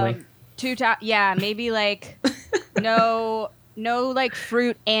 toppings only. Yeah, maybe like no like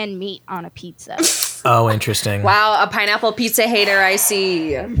fruit and meat on a pizza. Oh, interesting. Wow, a pineapple pizza hater, I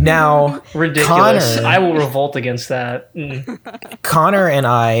see. Now, ridiculous. Connor, I will revolt against that. Connor and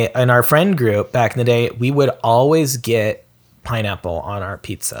I, in our friend group back in the day, we would always get pineapple on our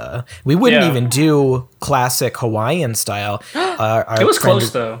pizza. We wouldn't even do classic Hawaiian style. It was close,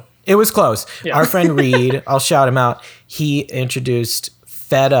 though. It was close. Yeah. Our friend Reed, I'll shout him out, he introduced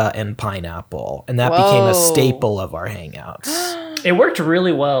feta and pineapple, and that became a staple of our hangouts. It worked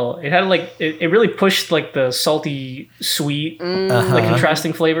really well. It had like it really pushed like the salty, sweet, like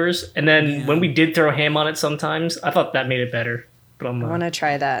contrasting flavors. And then when we did throw ham on it, sometimes I thought that made it better. But I want to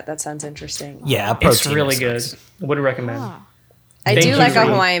try that. That sounds interesting. Yeah, it's really good. Would recommend. I do like a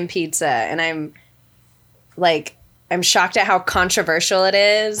Hawaiian pizza, and I'm shocked at how controversial it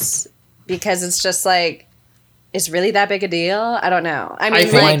is because it's just like. Is really that big a deal? I don't know. I mean,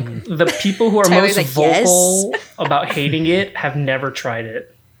 think the people who are most vocal about hating it have never tried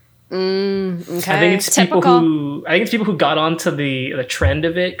it. Okay. I think it's people who got onto the trend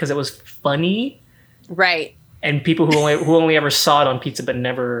of it because it was funny, right? And people who only ever saw it on pizza but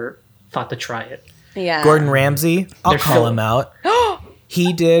never thought to try it. Yeah. Gordon Ramsay, I'll call him out.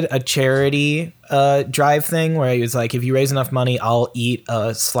 He did a charity drive thing where he was like, if you raise enough money, I'll eat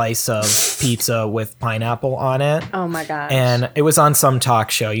a slice of pizza with pineapple on it. Oh my gosh. And it was on some talk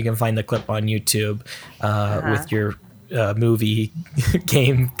show. You can find the clip on YouTube with your movie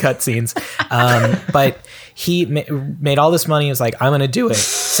game cutscenes. But he made all this money. He was like, I'm going to do it.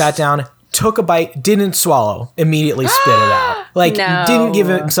 Sat down, took a bite, didn't swallow, immediately spit it out. Like, didn't give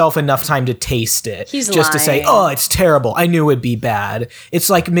himself enough time to taste it. He's just lying. to say, oh, it's terrible. I knew it'd be bad. It's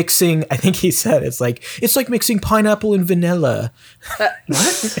like mixing, I think he said, it's like mixing pineapple and vanilla.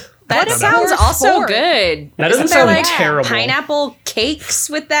 What? That sounds also good. That doesn't sound terrible. Pineapple cakes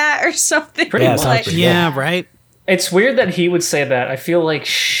with that or something? Pretty much. Yeah, right. It's weird that he would say that. I feel like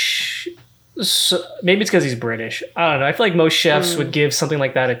maybe it's because he's British. I don't know. I feel like most chefs would give something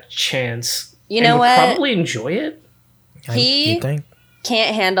like that a chance. You know what? Probably enjoy it. You think?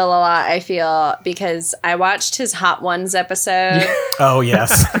 can't handle a lot, I feel, because I watched his Hot Ones episode. Oh,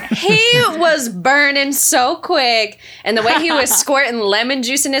 yes. He was burning so quick, and the way he was squirting lemon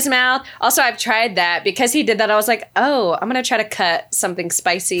juice in his mouth. Also, I've tried that. Because he did that, I was like, oh, I'm going to try to cut something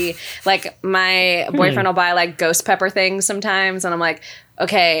spicy. Like, my boyfriend will buy, like, ghost pepper things sometimes, and I'm like,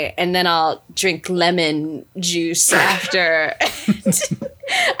 okay, and then I'll drink lemon juice after.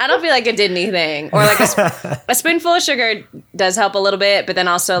 I don't feel like it did anything. Or like a spoonful of sugar does help a little bit, but then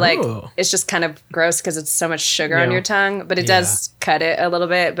also like it's just kind of gross because it's so much sugar on your tongue, but it does cut it a little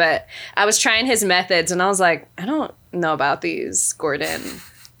bit. But I was trying his methods and I was like, I don't know about these, Gordon.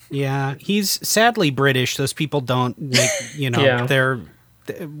 Yeah, he's sadly British. Those people don't make, they're,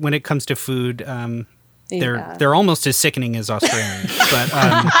 when it comes to food, they're almost as sickening as Australians. But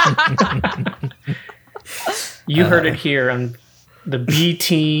you heard it here on the B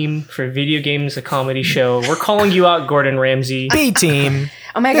Team for Video Games, a Comedy Show. We're calling you out, Gordon Ramsay. B Team.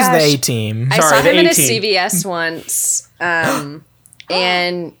 Oh my gosh. This is the A Team. I saw him in a CVS once,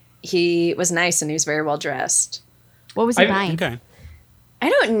 and he was nice and he was very well dressed. What was he buying? Okay. I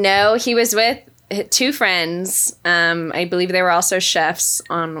don't know. He was with two friends. I believe they were also chefs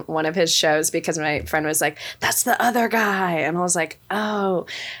on one of his shows because my friend was like, "That's the other guy," and I was like, "Oh,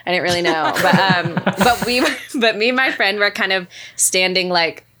 I didn't really know." But me and my friend were kind of standing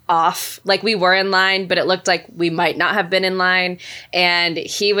like off, like we were in line, but it looked like we might not have been in line. And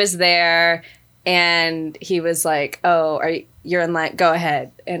he was there, and he was like, "Oh, you're in line? Go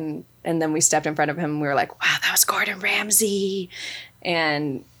ahead." And then we stepped in front of him. And we were like, "Wow, that was Gordon Ramsay,"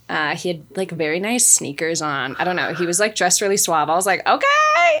 and. He had like very nice sneakers on. I don't know. He was like dressed really suave. I was like,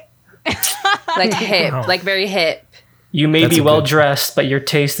 okay. Like hip, like very hip. You may be well dressed, but your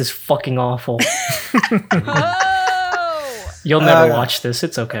taste is fucking awful. You'll never watch this.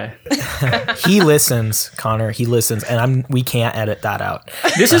 It's okay. He listens, Connor. He listens, and we can't edit that out.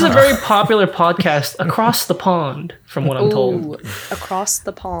 This is a very popular podcast across the pond, from what I'm told. Across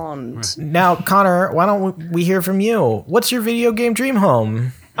the pond. Now, Connor, why don't we hear from you? What's your video game dream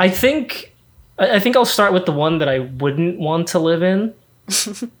home? I think I'll start with the one that I wouldn't want to live in,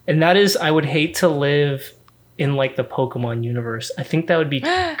 and that is I would hate to live in like the Pokemon universe. I think that would be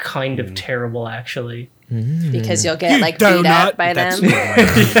kind of terrible, actually. Because you'll get like beat up by them.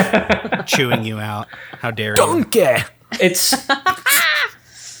 Chewing you out. How dare you? Donkey!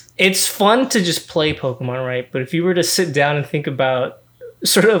 It's fun to just play Pokemon, right? But if you were to sit down and think about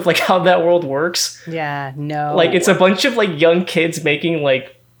sort of like how that world works. Yeah, no. Like it's a bunch of like young kids making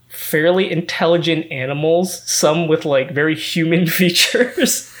like fairly intelligent animals, some with like very human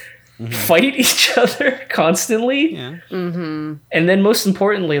features, fight each other constantly. Yeah. Mm-hmm. And then most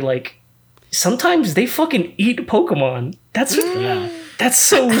importantly, like sometimes they fucking eat Pokemon. That's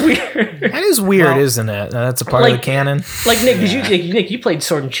so weird. That is weird, isn't it? That's a part of the canon. Like Nick, you played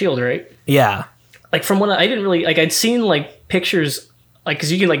Sword and Shield, right? Yeah. Like from what I didn't really like, I'd seen like pictures, like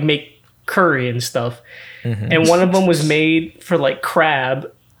because you can like make curry and stuff, and one of them was made for like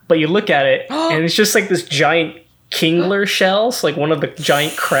crab, but you look at it and it's just like this giant Kingler shell, so like one of the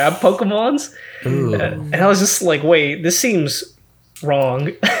giant crab Pokemons. And I was just like, wait, this seems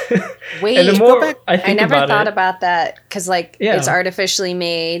wrong. Wait, and the more I never thought about that because like it's artificially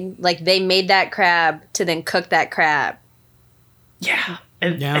made. Like they made that crab to then cook that crab. Yeah.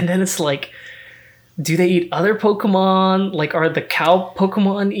 And then it's like, do they eat other Pokemon? Like, are the cow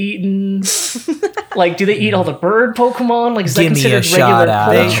Pokemon eaten? Like, do they eat all the bird Pokemon? Like, is that considered regular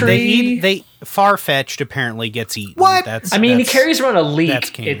poultry? Farfetch'd apparently gets eaten. What? He carries around a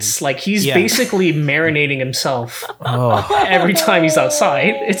leek. It's like he's basically marinating himself every time he's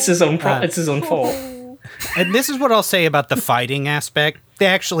outside. It's his own. It's his own fault. And this is what I'll say about the fighting aspect. They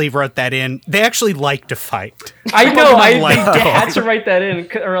actually wrote that in. They actually like to fight. I know. They had to write that in,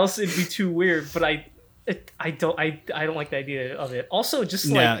 or else it'd be too weird. But I don't like the idea of it. Also, just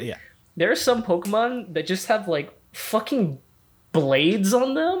like there are some Pokemon that just have like fucking blades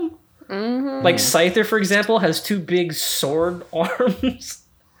on them. Mm-hmm. Like Scyther, for example, has two big sword arms.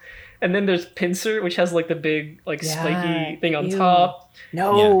 And then there's Pinsir, which has like the big like spiky thing on top.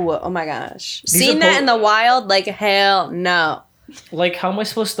 No, oh my gosh. Seen that in the wild? Like hell no. Like how am I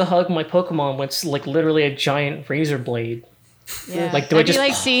supposed to hug my Pokemon when it's like literally a giant razor blade? Yeah. Like do I just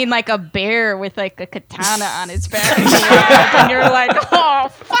like seeing like a bear with like a katana on its back and you're like, oh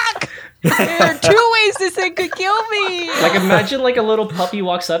fuck. There are two ways this thing could kill me. Like imagine like a little puppy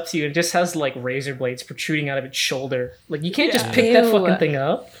walks up to you and just has like razor blades protruding out of its shoulder. Like you can't just pick that fucking thing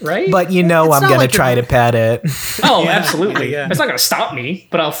up, right? But I'm gonna try to pet it. Oh, absolutely. Yeah. It's not gonna stop me,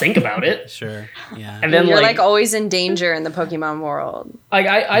 but I'll think about it. Sure. Yeah. And then you're like always in danger in the Pokemon world.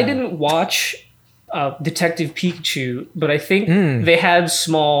 I didn't watch Detective Pikachu, but I think they had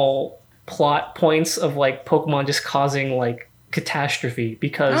small plot points of like Pokemon just causing like catastrophe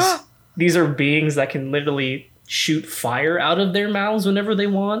because these are beings that can literally shoot fire out of their mouths whenever they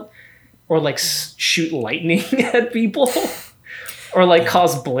want, or like shoot lightning at people, or like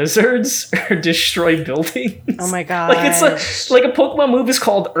cause blizzards or destroy buildings. Oh my god! Like it's like a Pokemon move is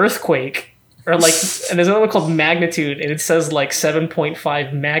called Earthquake, or like, and there's another one called Magnitude, and it says like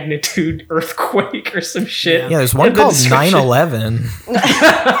 7.5 magnitude earthquake or some shit. Yeah, there's one called 9/11.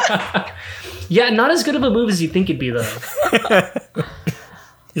 Yeah, not as good of a move as you think it'd be though.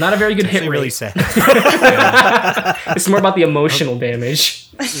 Not a very good hit rate. Really sad. It's more about the emotional damage.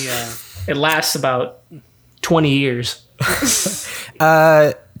 Yeah. It lasts about 20 years.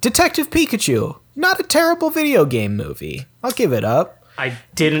 Detective Pikachu. Not a terrible video game movie. I'll give it up. I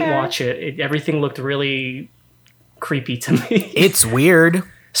didn't watch it. Everything looked really creepy to me. It's weird.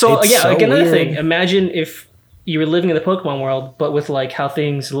 So It's yeah, like another weird. thing. Imagine if you were living in the Pokemon world, but with like how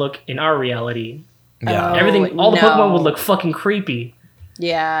things look in our reality. Yeah. Everything, all the no. Pokemon would look fucking creepy.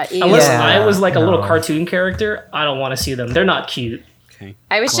 Yeah. Unless Yeah, I was like a little no. cartoon character, I don't want to see them. They're not cute.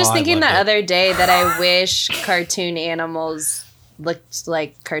 I was just God, thinking the loved it. other day that I wish cartoon animals looked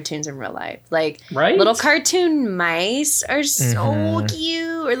like cartoons in real life. Like Right? little cartoon mice are so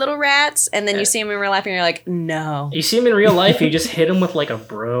cute, or little rats, and then you see them in real life and you're like, no. You see them in real life, you just hit them with like a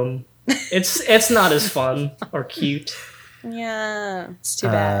broom. It's not as fun or cute. Yeah, it's too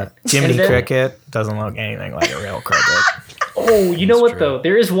bad. Jiminy And then- Cricket doesn't look anything like a real cricket. Oh, you know what though?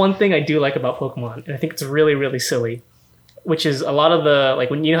 There is one thing I do like about Pokemon, and I think it's really, really silly. Which is a lot of the, like,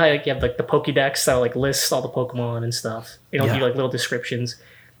 when you know how like, you have like the Pokédex that like lists all the Pokemon and stuff. You know, Yeah. give like little descriptions.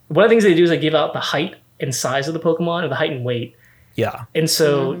 One of the things they do is they give out the height and size of the Pokemon, or the height and weight. Yeah. And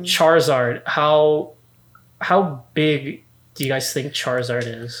so Charizard, how big do you guys think Charizard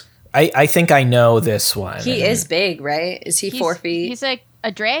is? I think I know this one. He is big, right? Is he 4 feet? He's like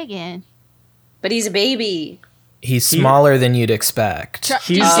a dragon. But he's a baby. He's smaller than you'd expect. Did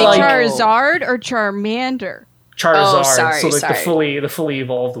He's you say like- Charizard or Charmander? Charizard, Oh, sorry, so like sorry. the fully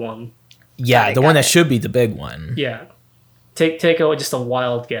evolved one. Yeah, Got it, the got one that it. should be the big one. Yeah. Take just a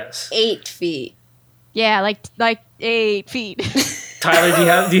wild guess. 8 feet. Yeah, like 8 feet. Tyler,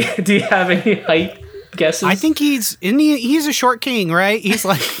 do you have any height guesses? I think he's a short king, right? He's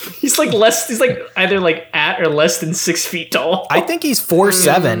like he's like either like at or less than 6 feet tall. I think he's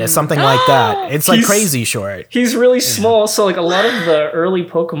 4'7", or something like that. It's like He's- crazy short. He's really small, so like a lot of the early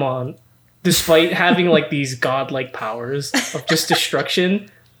Pokemon, despite having like these godlike powers of just destruction,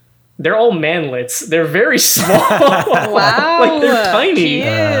 they're all manlets. They're very small. Wow. Like they're tiny.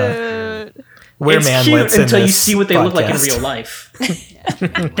 We're It's manlets cute in until you this see what they look like in podcast. real life.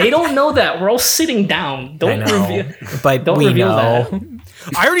 They don't know that. We're all sitting down. I Don't know, reveal. but Don't we reveal know. that.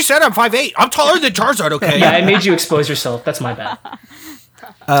 I already said I'm 5'8". I'm taller than Charizard, okay? Yeah, I made you expose yourself. That's my bad.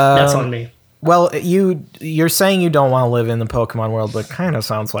 That's on me. Well, you're saying you don't want to live in the Pokemon world, but kind of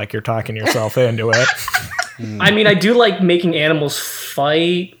sounds like you're talking yourself into it. I mean, I do like making animals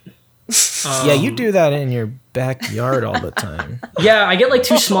fight. Yeah, you do that in your backyard all the time. Yeah, I get like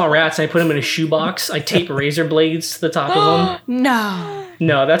 2 small rats and I put them in a shoebox. I tape razor blades to the top of them. No.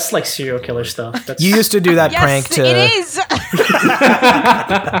 No, that's like serial killer stuff. That's You used to do that prank Yes, to. it is.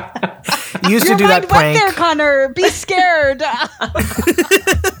 You used Your to do mind that went prank. there, Connor. Be scared.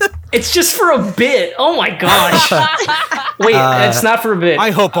 It's just for a bit. Oh my gosh. Wait, it's not for a bit.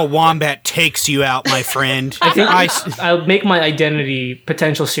 I hope a wombat takes you out, my friend. I think I'll make my identity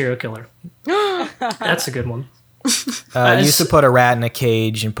potential serial killer. That's a good one. I used to put a rat in a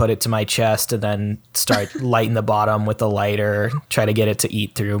cage and put it to my chest and then start lighting the bottom with a lighter, try to get it to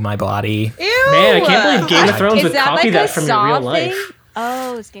eat through my body. Ew. Man, I can't believe Game of Thrones Is would that copy like that a from your Saw real thing? life.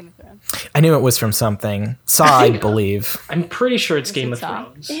 Oh, it's Game of Thrones. I knew it was from something. Saw, I believe. I'm pretty sure it's Game of Saw?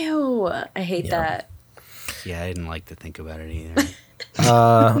 Thrones. Ew. I hate that. Yeah, I didn't like to think about it either.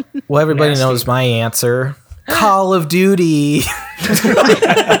 Well, everybody Nasty. knows my answer. Call of Duty.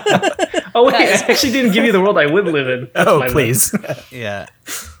 Oh wait, I actually didn't give you the world I would live in. Oh, My please. Yeah.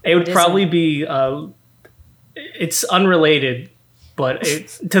 It would probably be. It's unrelated, but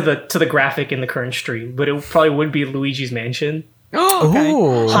it's to the graphic in the current stream. But it probably would be Luigi's Mansion.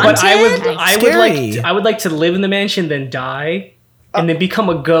 Ooh. But Scary. I would like to live in the mansion, then die, and then become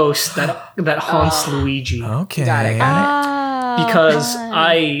a ghost that haunts Luigi. Okay. Got it. Because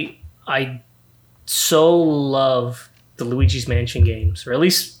I so love the Luigi's Mansion games, or at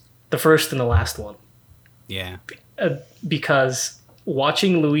least the first and the last one. Yeah. Because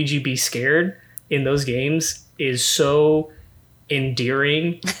watching Luigi be scared in those games is so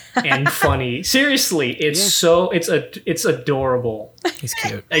endearing and funny. Seriously, it's adorable. He's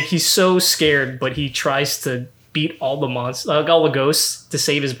cute. Like he's so scared, but he tries to beat all the all the ghosts to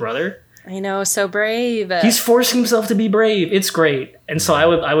save his brother. I know, so brave. He's forcing himself to be brave. It's great. And so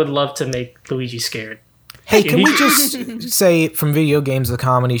I would love to make Luigi scared. Hey, can we just say from Video Games the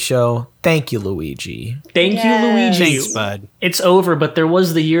Comedy Show, thank you, Luigi. Thank you, Luigi. Thanks, bud. It's over, but there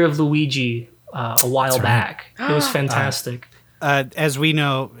was the year of Luigi a while back. It was fantastic. As we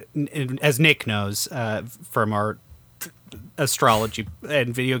know, as Nick knows from our astrology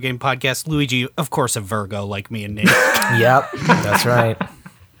and video game podcast, Luigi, of course, a Virgo like me and Nick. Yep, that's right.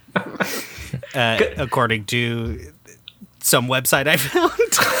 According to some website I found.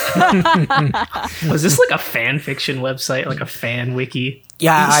 Was this like a fan fiction website, like a fan wiki?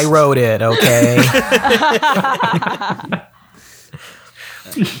 Yeah, I wrote it, okay?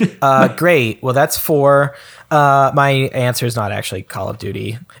 Great. Well, that's 4. My answer is not actually Call of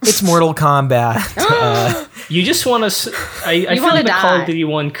Duty. It's Mortal Kombat. You just want to... I feel like the Call of Duty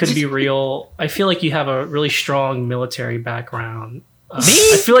one could be real. I feel like you have a really strong military background.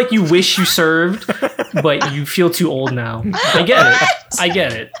 I feel like you wish you served, but you feel too old now. I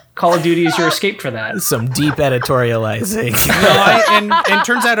get it. Call of Duty is your escape for that. Some deep editorializing. And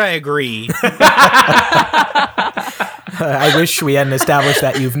turns out I agree. I wish we hadn't established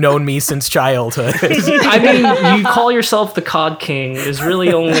that you've known me since childhood. I mean, you call yourself the COD King. There's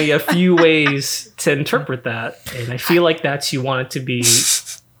really only a few ways to interpret that. And I feel like that's you want it to be,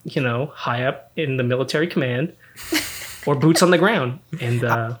 high up in the military command. Or boots on the ground. And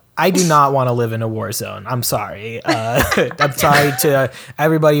I do not want to live in a war zone. I'm sorry. I'm sorry to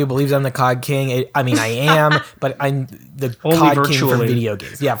everybody who believes I'm the COD King. I am, but I'm the only COD virtually. King for video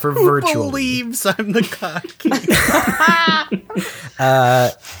games. Yeah, for virtual. Who believes I'm the COD King?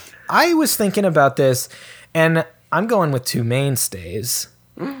 I was thinking about this, and I'm going with 2 mainstays.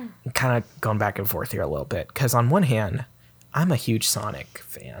 Kind of going back and forth here a little bit, because on one hand, I'm a huge Sonic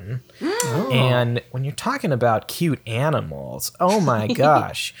fan. And when you're talking about cute animals, oh my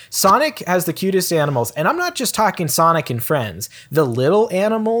gosh. Sonic has the cutest animals. And I'm not just talking Sonic and Friends. The little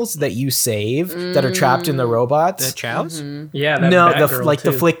animals that you save that are trapped in the robots. The chows? Mm-hmm. Yeah, no,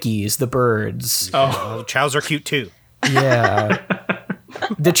 the flickies, the birds. Oh, chows are cute too. Yeah.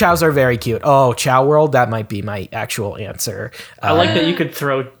 The chows are very cute. Oh, Chow World, that might be my actual answer. I like that you could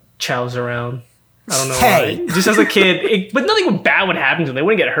throw chows around. I don't know Hey. why. Just as a kid, but nothing bad would happen to them. They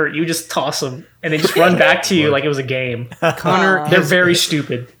wouldn't get hurt. You just toss them, and they just run back to you like it was a game. Connor, they're very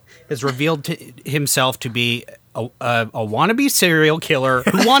stupid. Has revealed himself to be a wannabe serial killer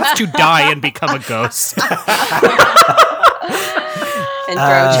who wants to die and become a ghost. And throw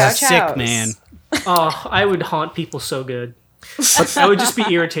chow chows. Sick man. Oh, I would haunt people so good. I would just be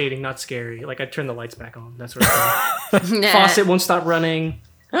irritating, not scary. Like I'd turn the lights back on. That's what I'm saying. Faucet won't stop running.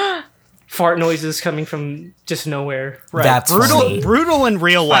 Fart noises coming from just nowhere. Right. That's brutal in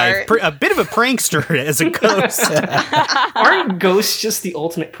real life. A bit of a prankster as a ghost. Aren't ghosts just the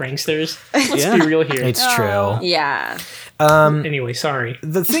ultimate pranksters? Let's be real here. It's true. Yeah. Anyway, sorry.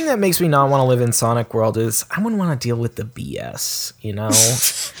 The thing that makes me not want to live in Sonic World is I wouldn't want to deal with the BS,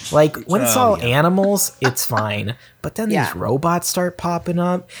 Like, when it's all animals, it's fine. But then these robots start popping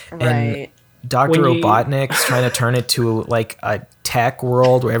up. Right. And Dr. Robotnik's trying to turn it to, like, a tech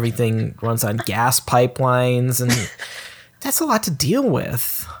world where everything runs on gas pipelines. And that's a lot to deal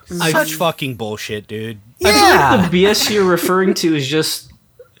with. Such fucking bullshit, dude. Yeah. I feel like the BS you're referring to is just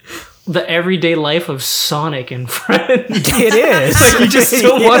the everyday life of Sonic and Friends. It is. Like you just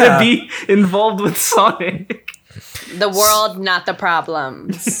don't want to be involved with Sonic. The world, not the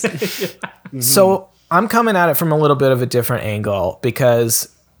problems. So I'm coming at it from a little bit of a different angle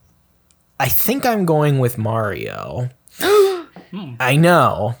because I think I'm going with Mario. I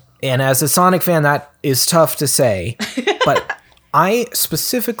know. And as a Sonic fan, that is tough to say. But I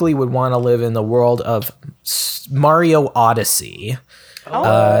specifically would want to live in the world of Mario Odyssey.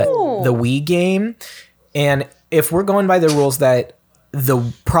 The Wii game. And if we're going by the rules that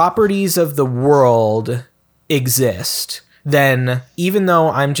the properties of the world exist, then even though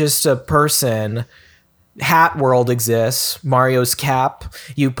I'm just a person, Hat World exists. Mario's cap,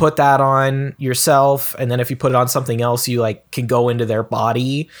 you put that on yourself, and then if you put it on something else, you can go into their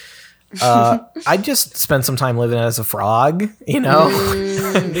body. I just spend some time living as a frog,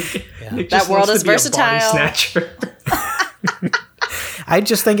 That world is versatile. I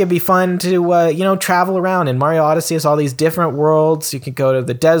just think it'd be fun to, travel around. And Mario Odyssey has all these different worlds. You can go to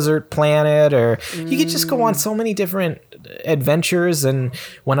the desert planet, or you could just go on so many different adventures, and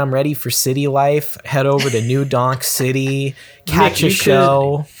when I'm ready for city life, head over to New Donk City, catch a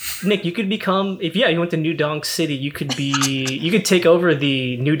show. Nick, you could become, if you went to New Donk City, you could take over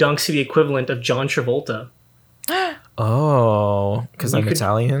the New Donk City equivalent of John Travolta. Oh, because I'm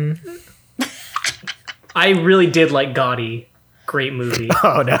Italian? I really did like Gotti. Great movie.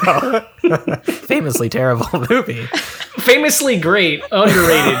 Oh, no. Famously terrible movie. Famously great.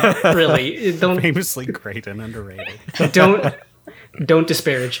 Underrated, really. Famously great and underrated. Don't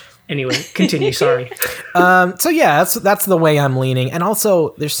disparage. Anyway, continue. Sorry. So yeah, that's the way I'm leaning. And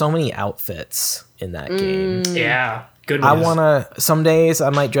also, there's so many outfits in that game. Yeah, good ones. Some days I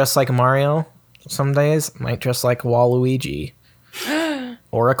might dress like Mario. Some days I might dress like Waluigi.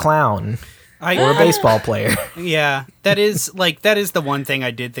 Or a clown. Or a baseball player. Yeah, that is the one thing I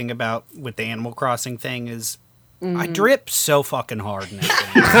did think about with the Animal Crossing thing is I drip so fucking hard in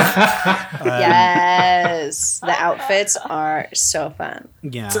that game. Yes, the outfits are so fun.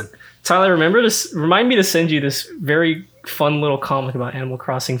 Yeah, Tyler, remind me to send you this very fun little comic about Animal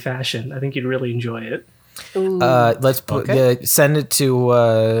Crossing fashion. I think you'd really enjoy it. Let's send it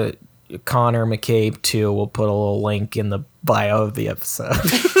to Connor McCabe too. We'll put a little link in the bio of the episode.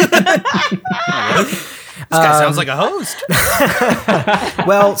 This guy sounds like a host.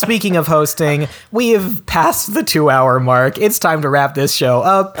 Well, speaking of hosting, we have passed the 2-hour mark. It's time to wrap this show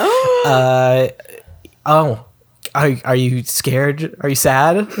up. Are you scared? Are you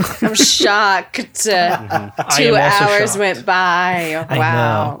sad? I'm shocked. 2 hours went by. Wow. I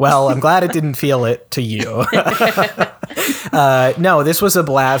know. Well, I'm glad it didn't feel it to you. No, this was a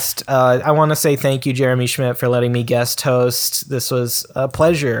blast. I want to say thank you, Jeremy Schmidt, for letting me guest host. This was a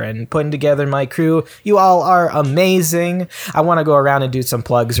pleasure, and putting together my crew. You all are amazing. I want to go around and do some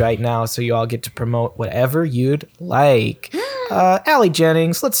plugs right now, so you all get to promote whatever you'd like. Allie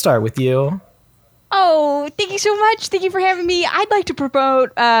Jennings, let's start with you. Oh, thank you so much. Thank you for having me. I'd like to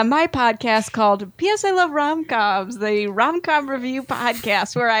promote my podcast called P.S. I Love Rom-Coms, the rom-com review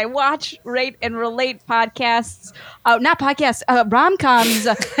podcast, where I watch, rate, and relate rom-coms with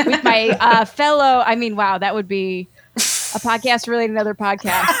my fellow, wow, that would be a podcast related to another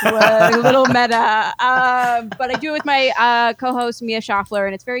podcast, a little meta. But I do it with my co-host, Mia Schaffler,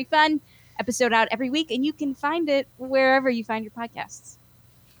 and it's very fun. Episode out every week, and you can find it wherever you find your podcasts.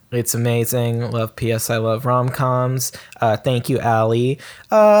 It's amazing. Love P.S. I Love Rom-Coms. Thank you, Allie.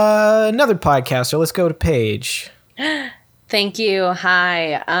 Another podcaster. Let's go to Paige. Thank you.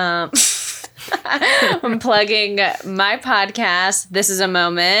 Hi. I'm plugging my podcast, This Is a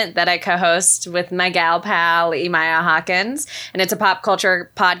Moment, that I co-host with my gal pal, Emaya Hawkins. And it's a pop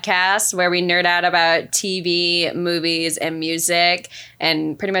culture podcast where we nerd out about TV, movies, and music,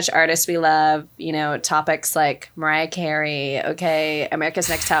 and pretty much artists we love. Topics like Mariah Carey, America's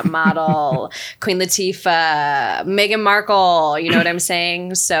Next Top Model, Queen Latifah, Meghan Markle, you know what I'm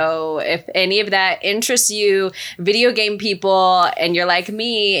saying? So if any of that interests you, video game people, and you're like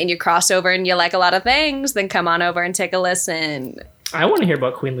me, and you cross over and you like a lot of things, then come on over and take a listen. I want to hear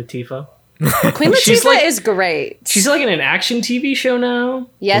about Queen Latifah. Queen Latifah is great. She's like in an action TV show now.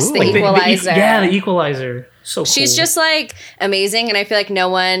 Yes, The Equalizer. The Equalizer. So she's cool. just like amazing, and I feel like no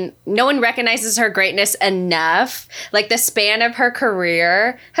one recognizes her greatness enough. Like the span of her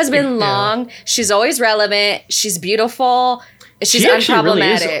career has been long. She's always relevant. She's beautiful. She's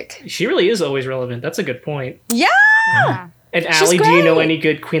unproblematic. She really is always relevant. That's a good point. Yeah. And Allie, do you know any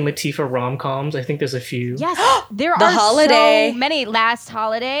good Queen Latifah rom-coms? I think there's a few. Yes, there are so many. Last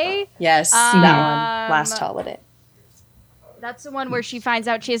Holiday. Yes, that one. Last Holiday. That's the one where she finds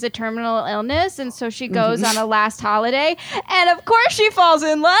out she has a terminal illness, and so she goes on a last holiday, and of course she falls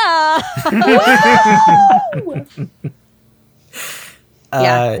in love.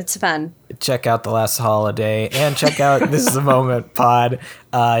 Yeah, it's fun. Check out The Last Holiday, and check out This Is a Moment pod.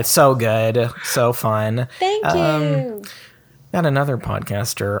 It's so good, so fun. Thank you. Got another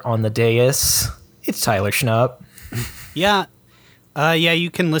podcaster on the dais. It's Tyler Schnupp. Yeah. You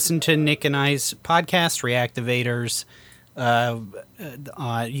can listen to Nick and I's podcast, Reactivators.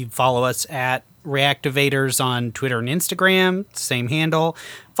 You follow us at Reactivators on Twitter and Instagram, same handle.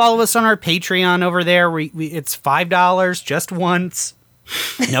 Follow us on our Patreon over there. It's $5 just once.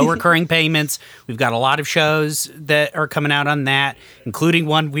 No recurring payments. We've got a lot of shows that are coming out on that, including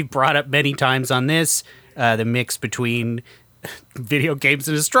one we've brought up many times on this, the mix between video games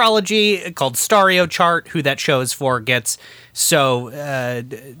and astrology, called Stario Chart. Who that show is for gets so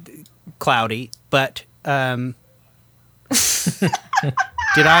cloudy, but did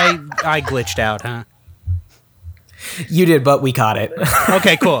I glitched out, huh? You did, but we caught it.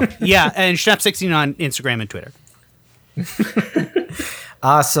 Okay, cool. Yeah, and Schnupp16 on Instagram and Twitter.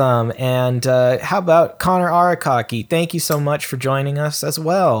 Awesome. And how about Connor Arakaki? Thank you so much for joining us as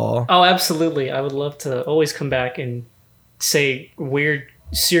well. Oh, absolutely. I would love to always come back and say weird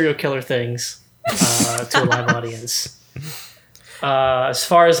serial killer things to a live audience. As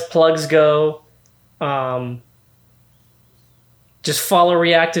far as plugs go, just follow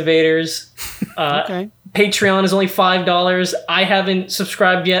Reactivators. Okay. Patreon is only $5. I haven't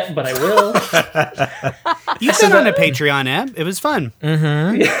subscribed yet, but I will. You've been on a Patreon app. It was fun.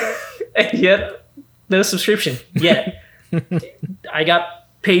 Mm-hmm. Yet, no subscription yet. I got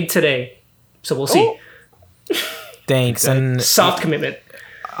paid today, so we'll see. Thanks. And soft commitment.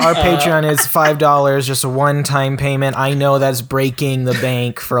 Our Patreon is $5, just a one-time payment. I know that's breaking the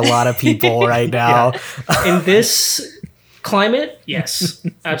bank for a lot of people right now. In this climate, yes,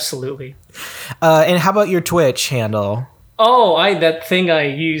 absolutely. And how about your Twitch handle? Oh, that thing I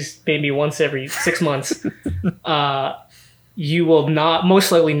use maybe once every 6 months. You will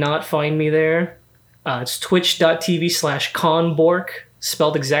most likely not find me there. It's twitch.tv/conbork,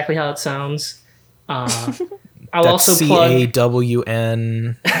 spelled exactly how it sounds. I'll also plug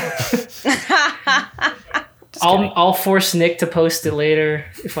CAWN. I'll force Nick to post it later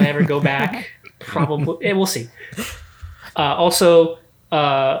if I ever go back. Probably, we'll see. Also,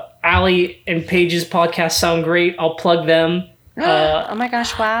 Allie and Paige's podcast sound great. I'll plug them. Oh my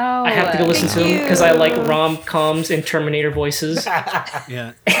gosh! Wow! I have to go listen to them because I like rom-coms and Terminator voices.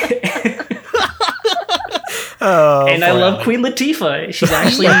 Yeah. And I love Queen Latifah.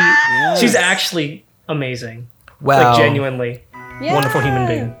 She's actually amazing. Wow. Like genuinely wonderful human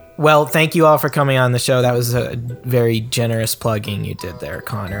being. Well, thank you all for coming on the show. That was a very generous plugging you did there,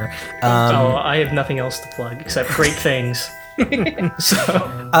 Connor. I have nothing else to plug except great things.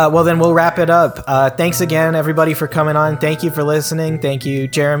 Well, then we'll wrap it up. Thanks again, everybody, for coming on. Thank you for listening. Thank you,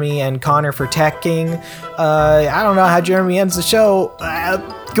 Jeremy and Connor, for teching. I don't know how Jeremy ends the show.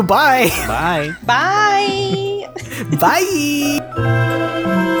 Goodbye. Bye. Bye. Bye.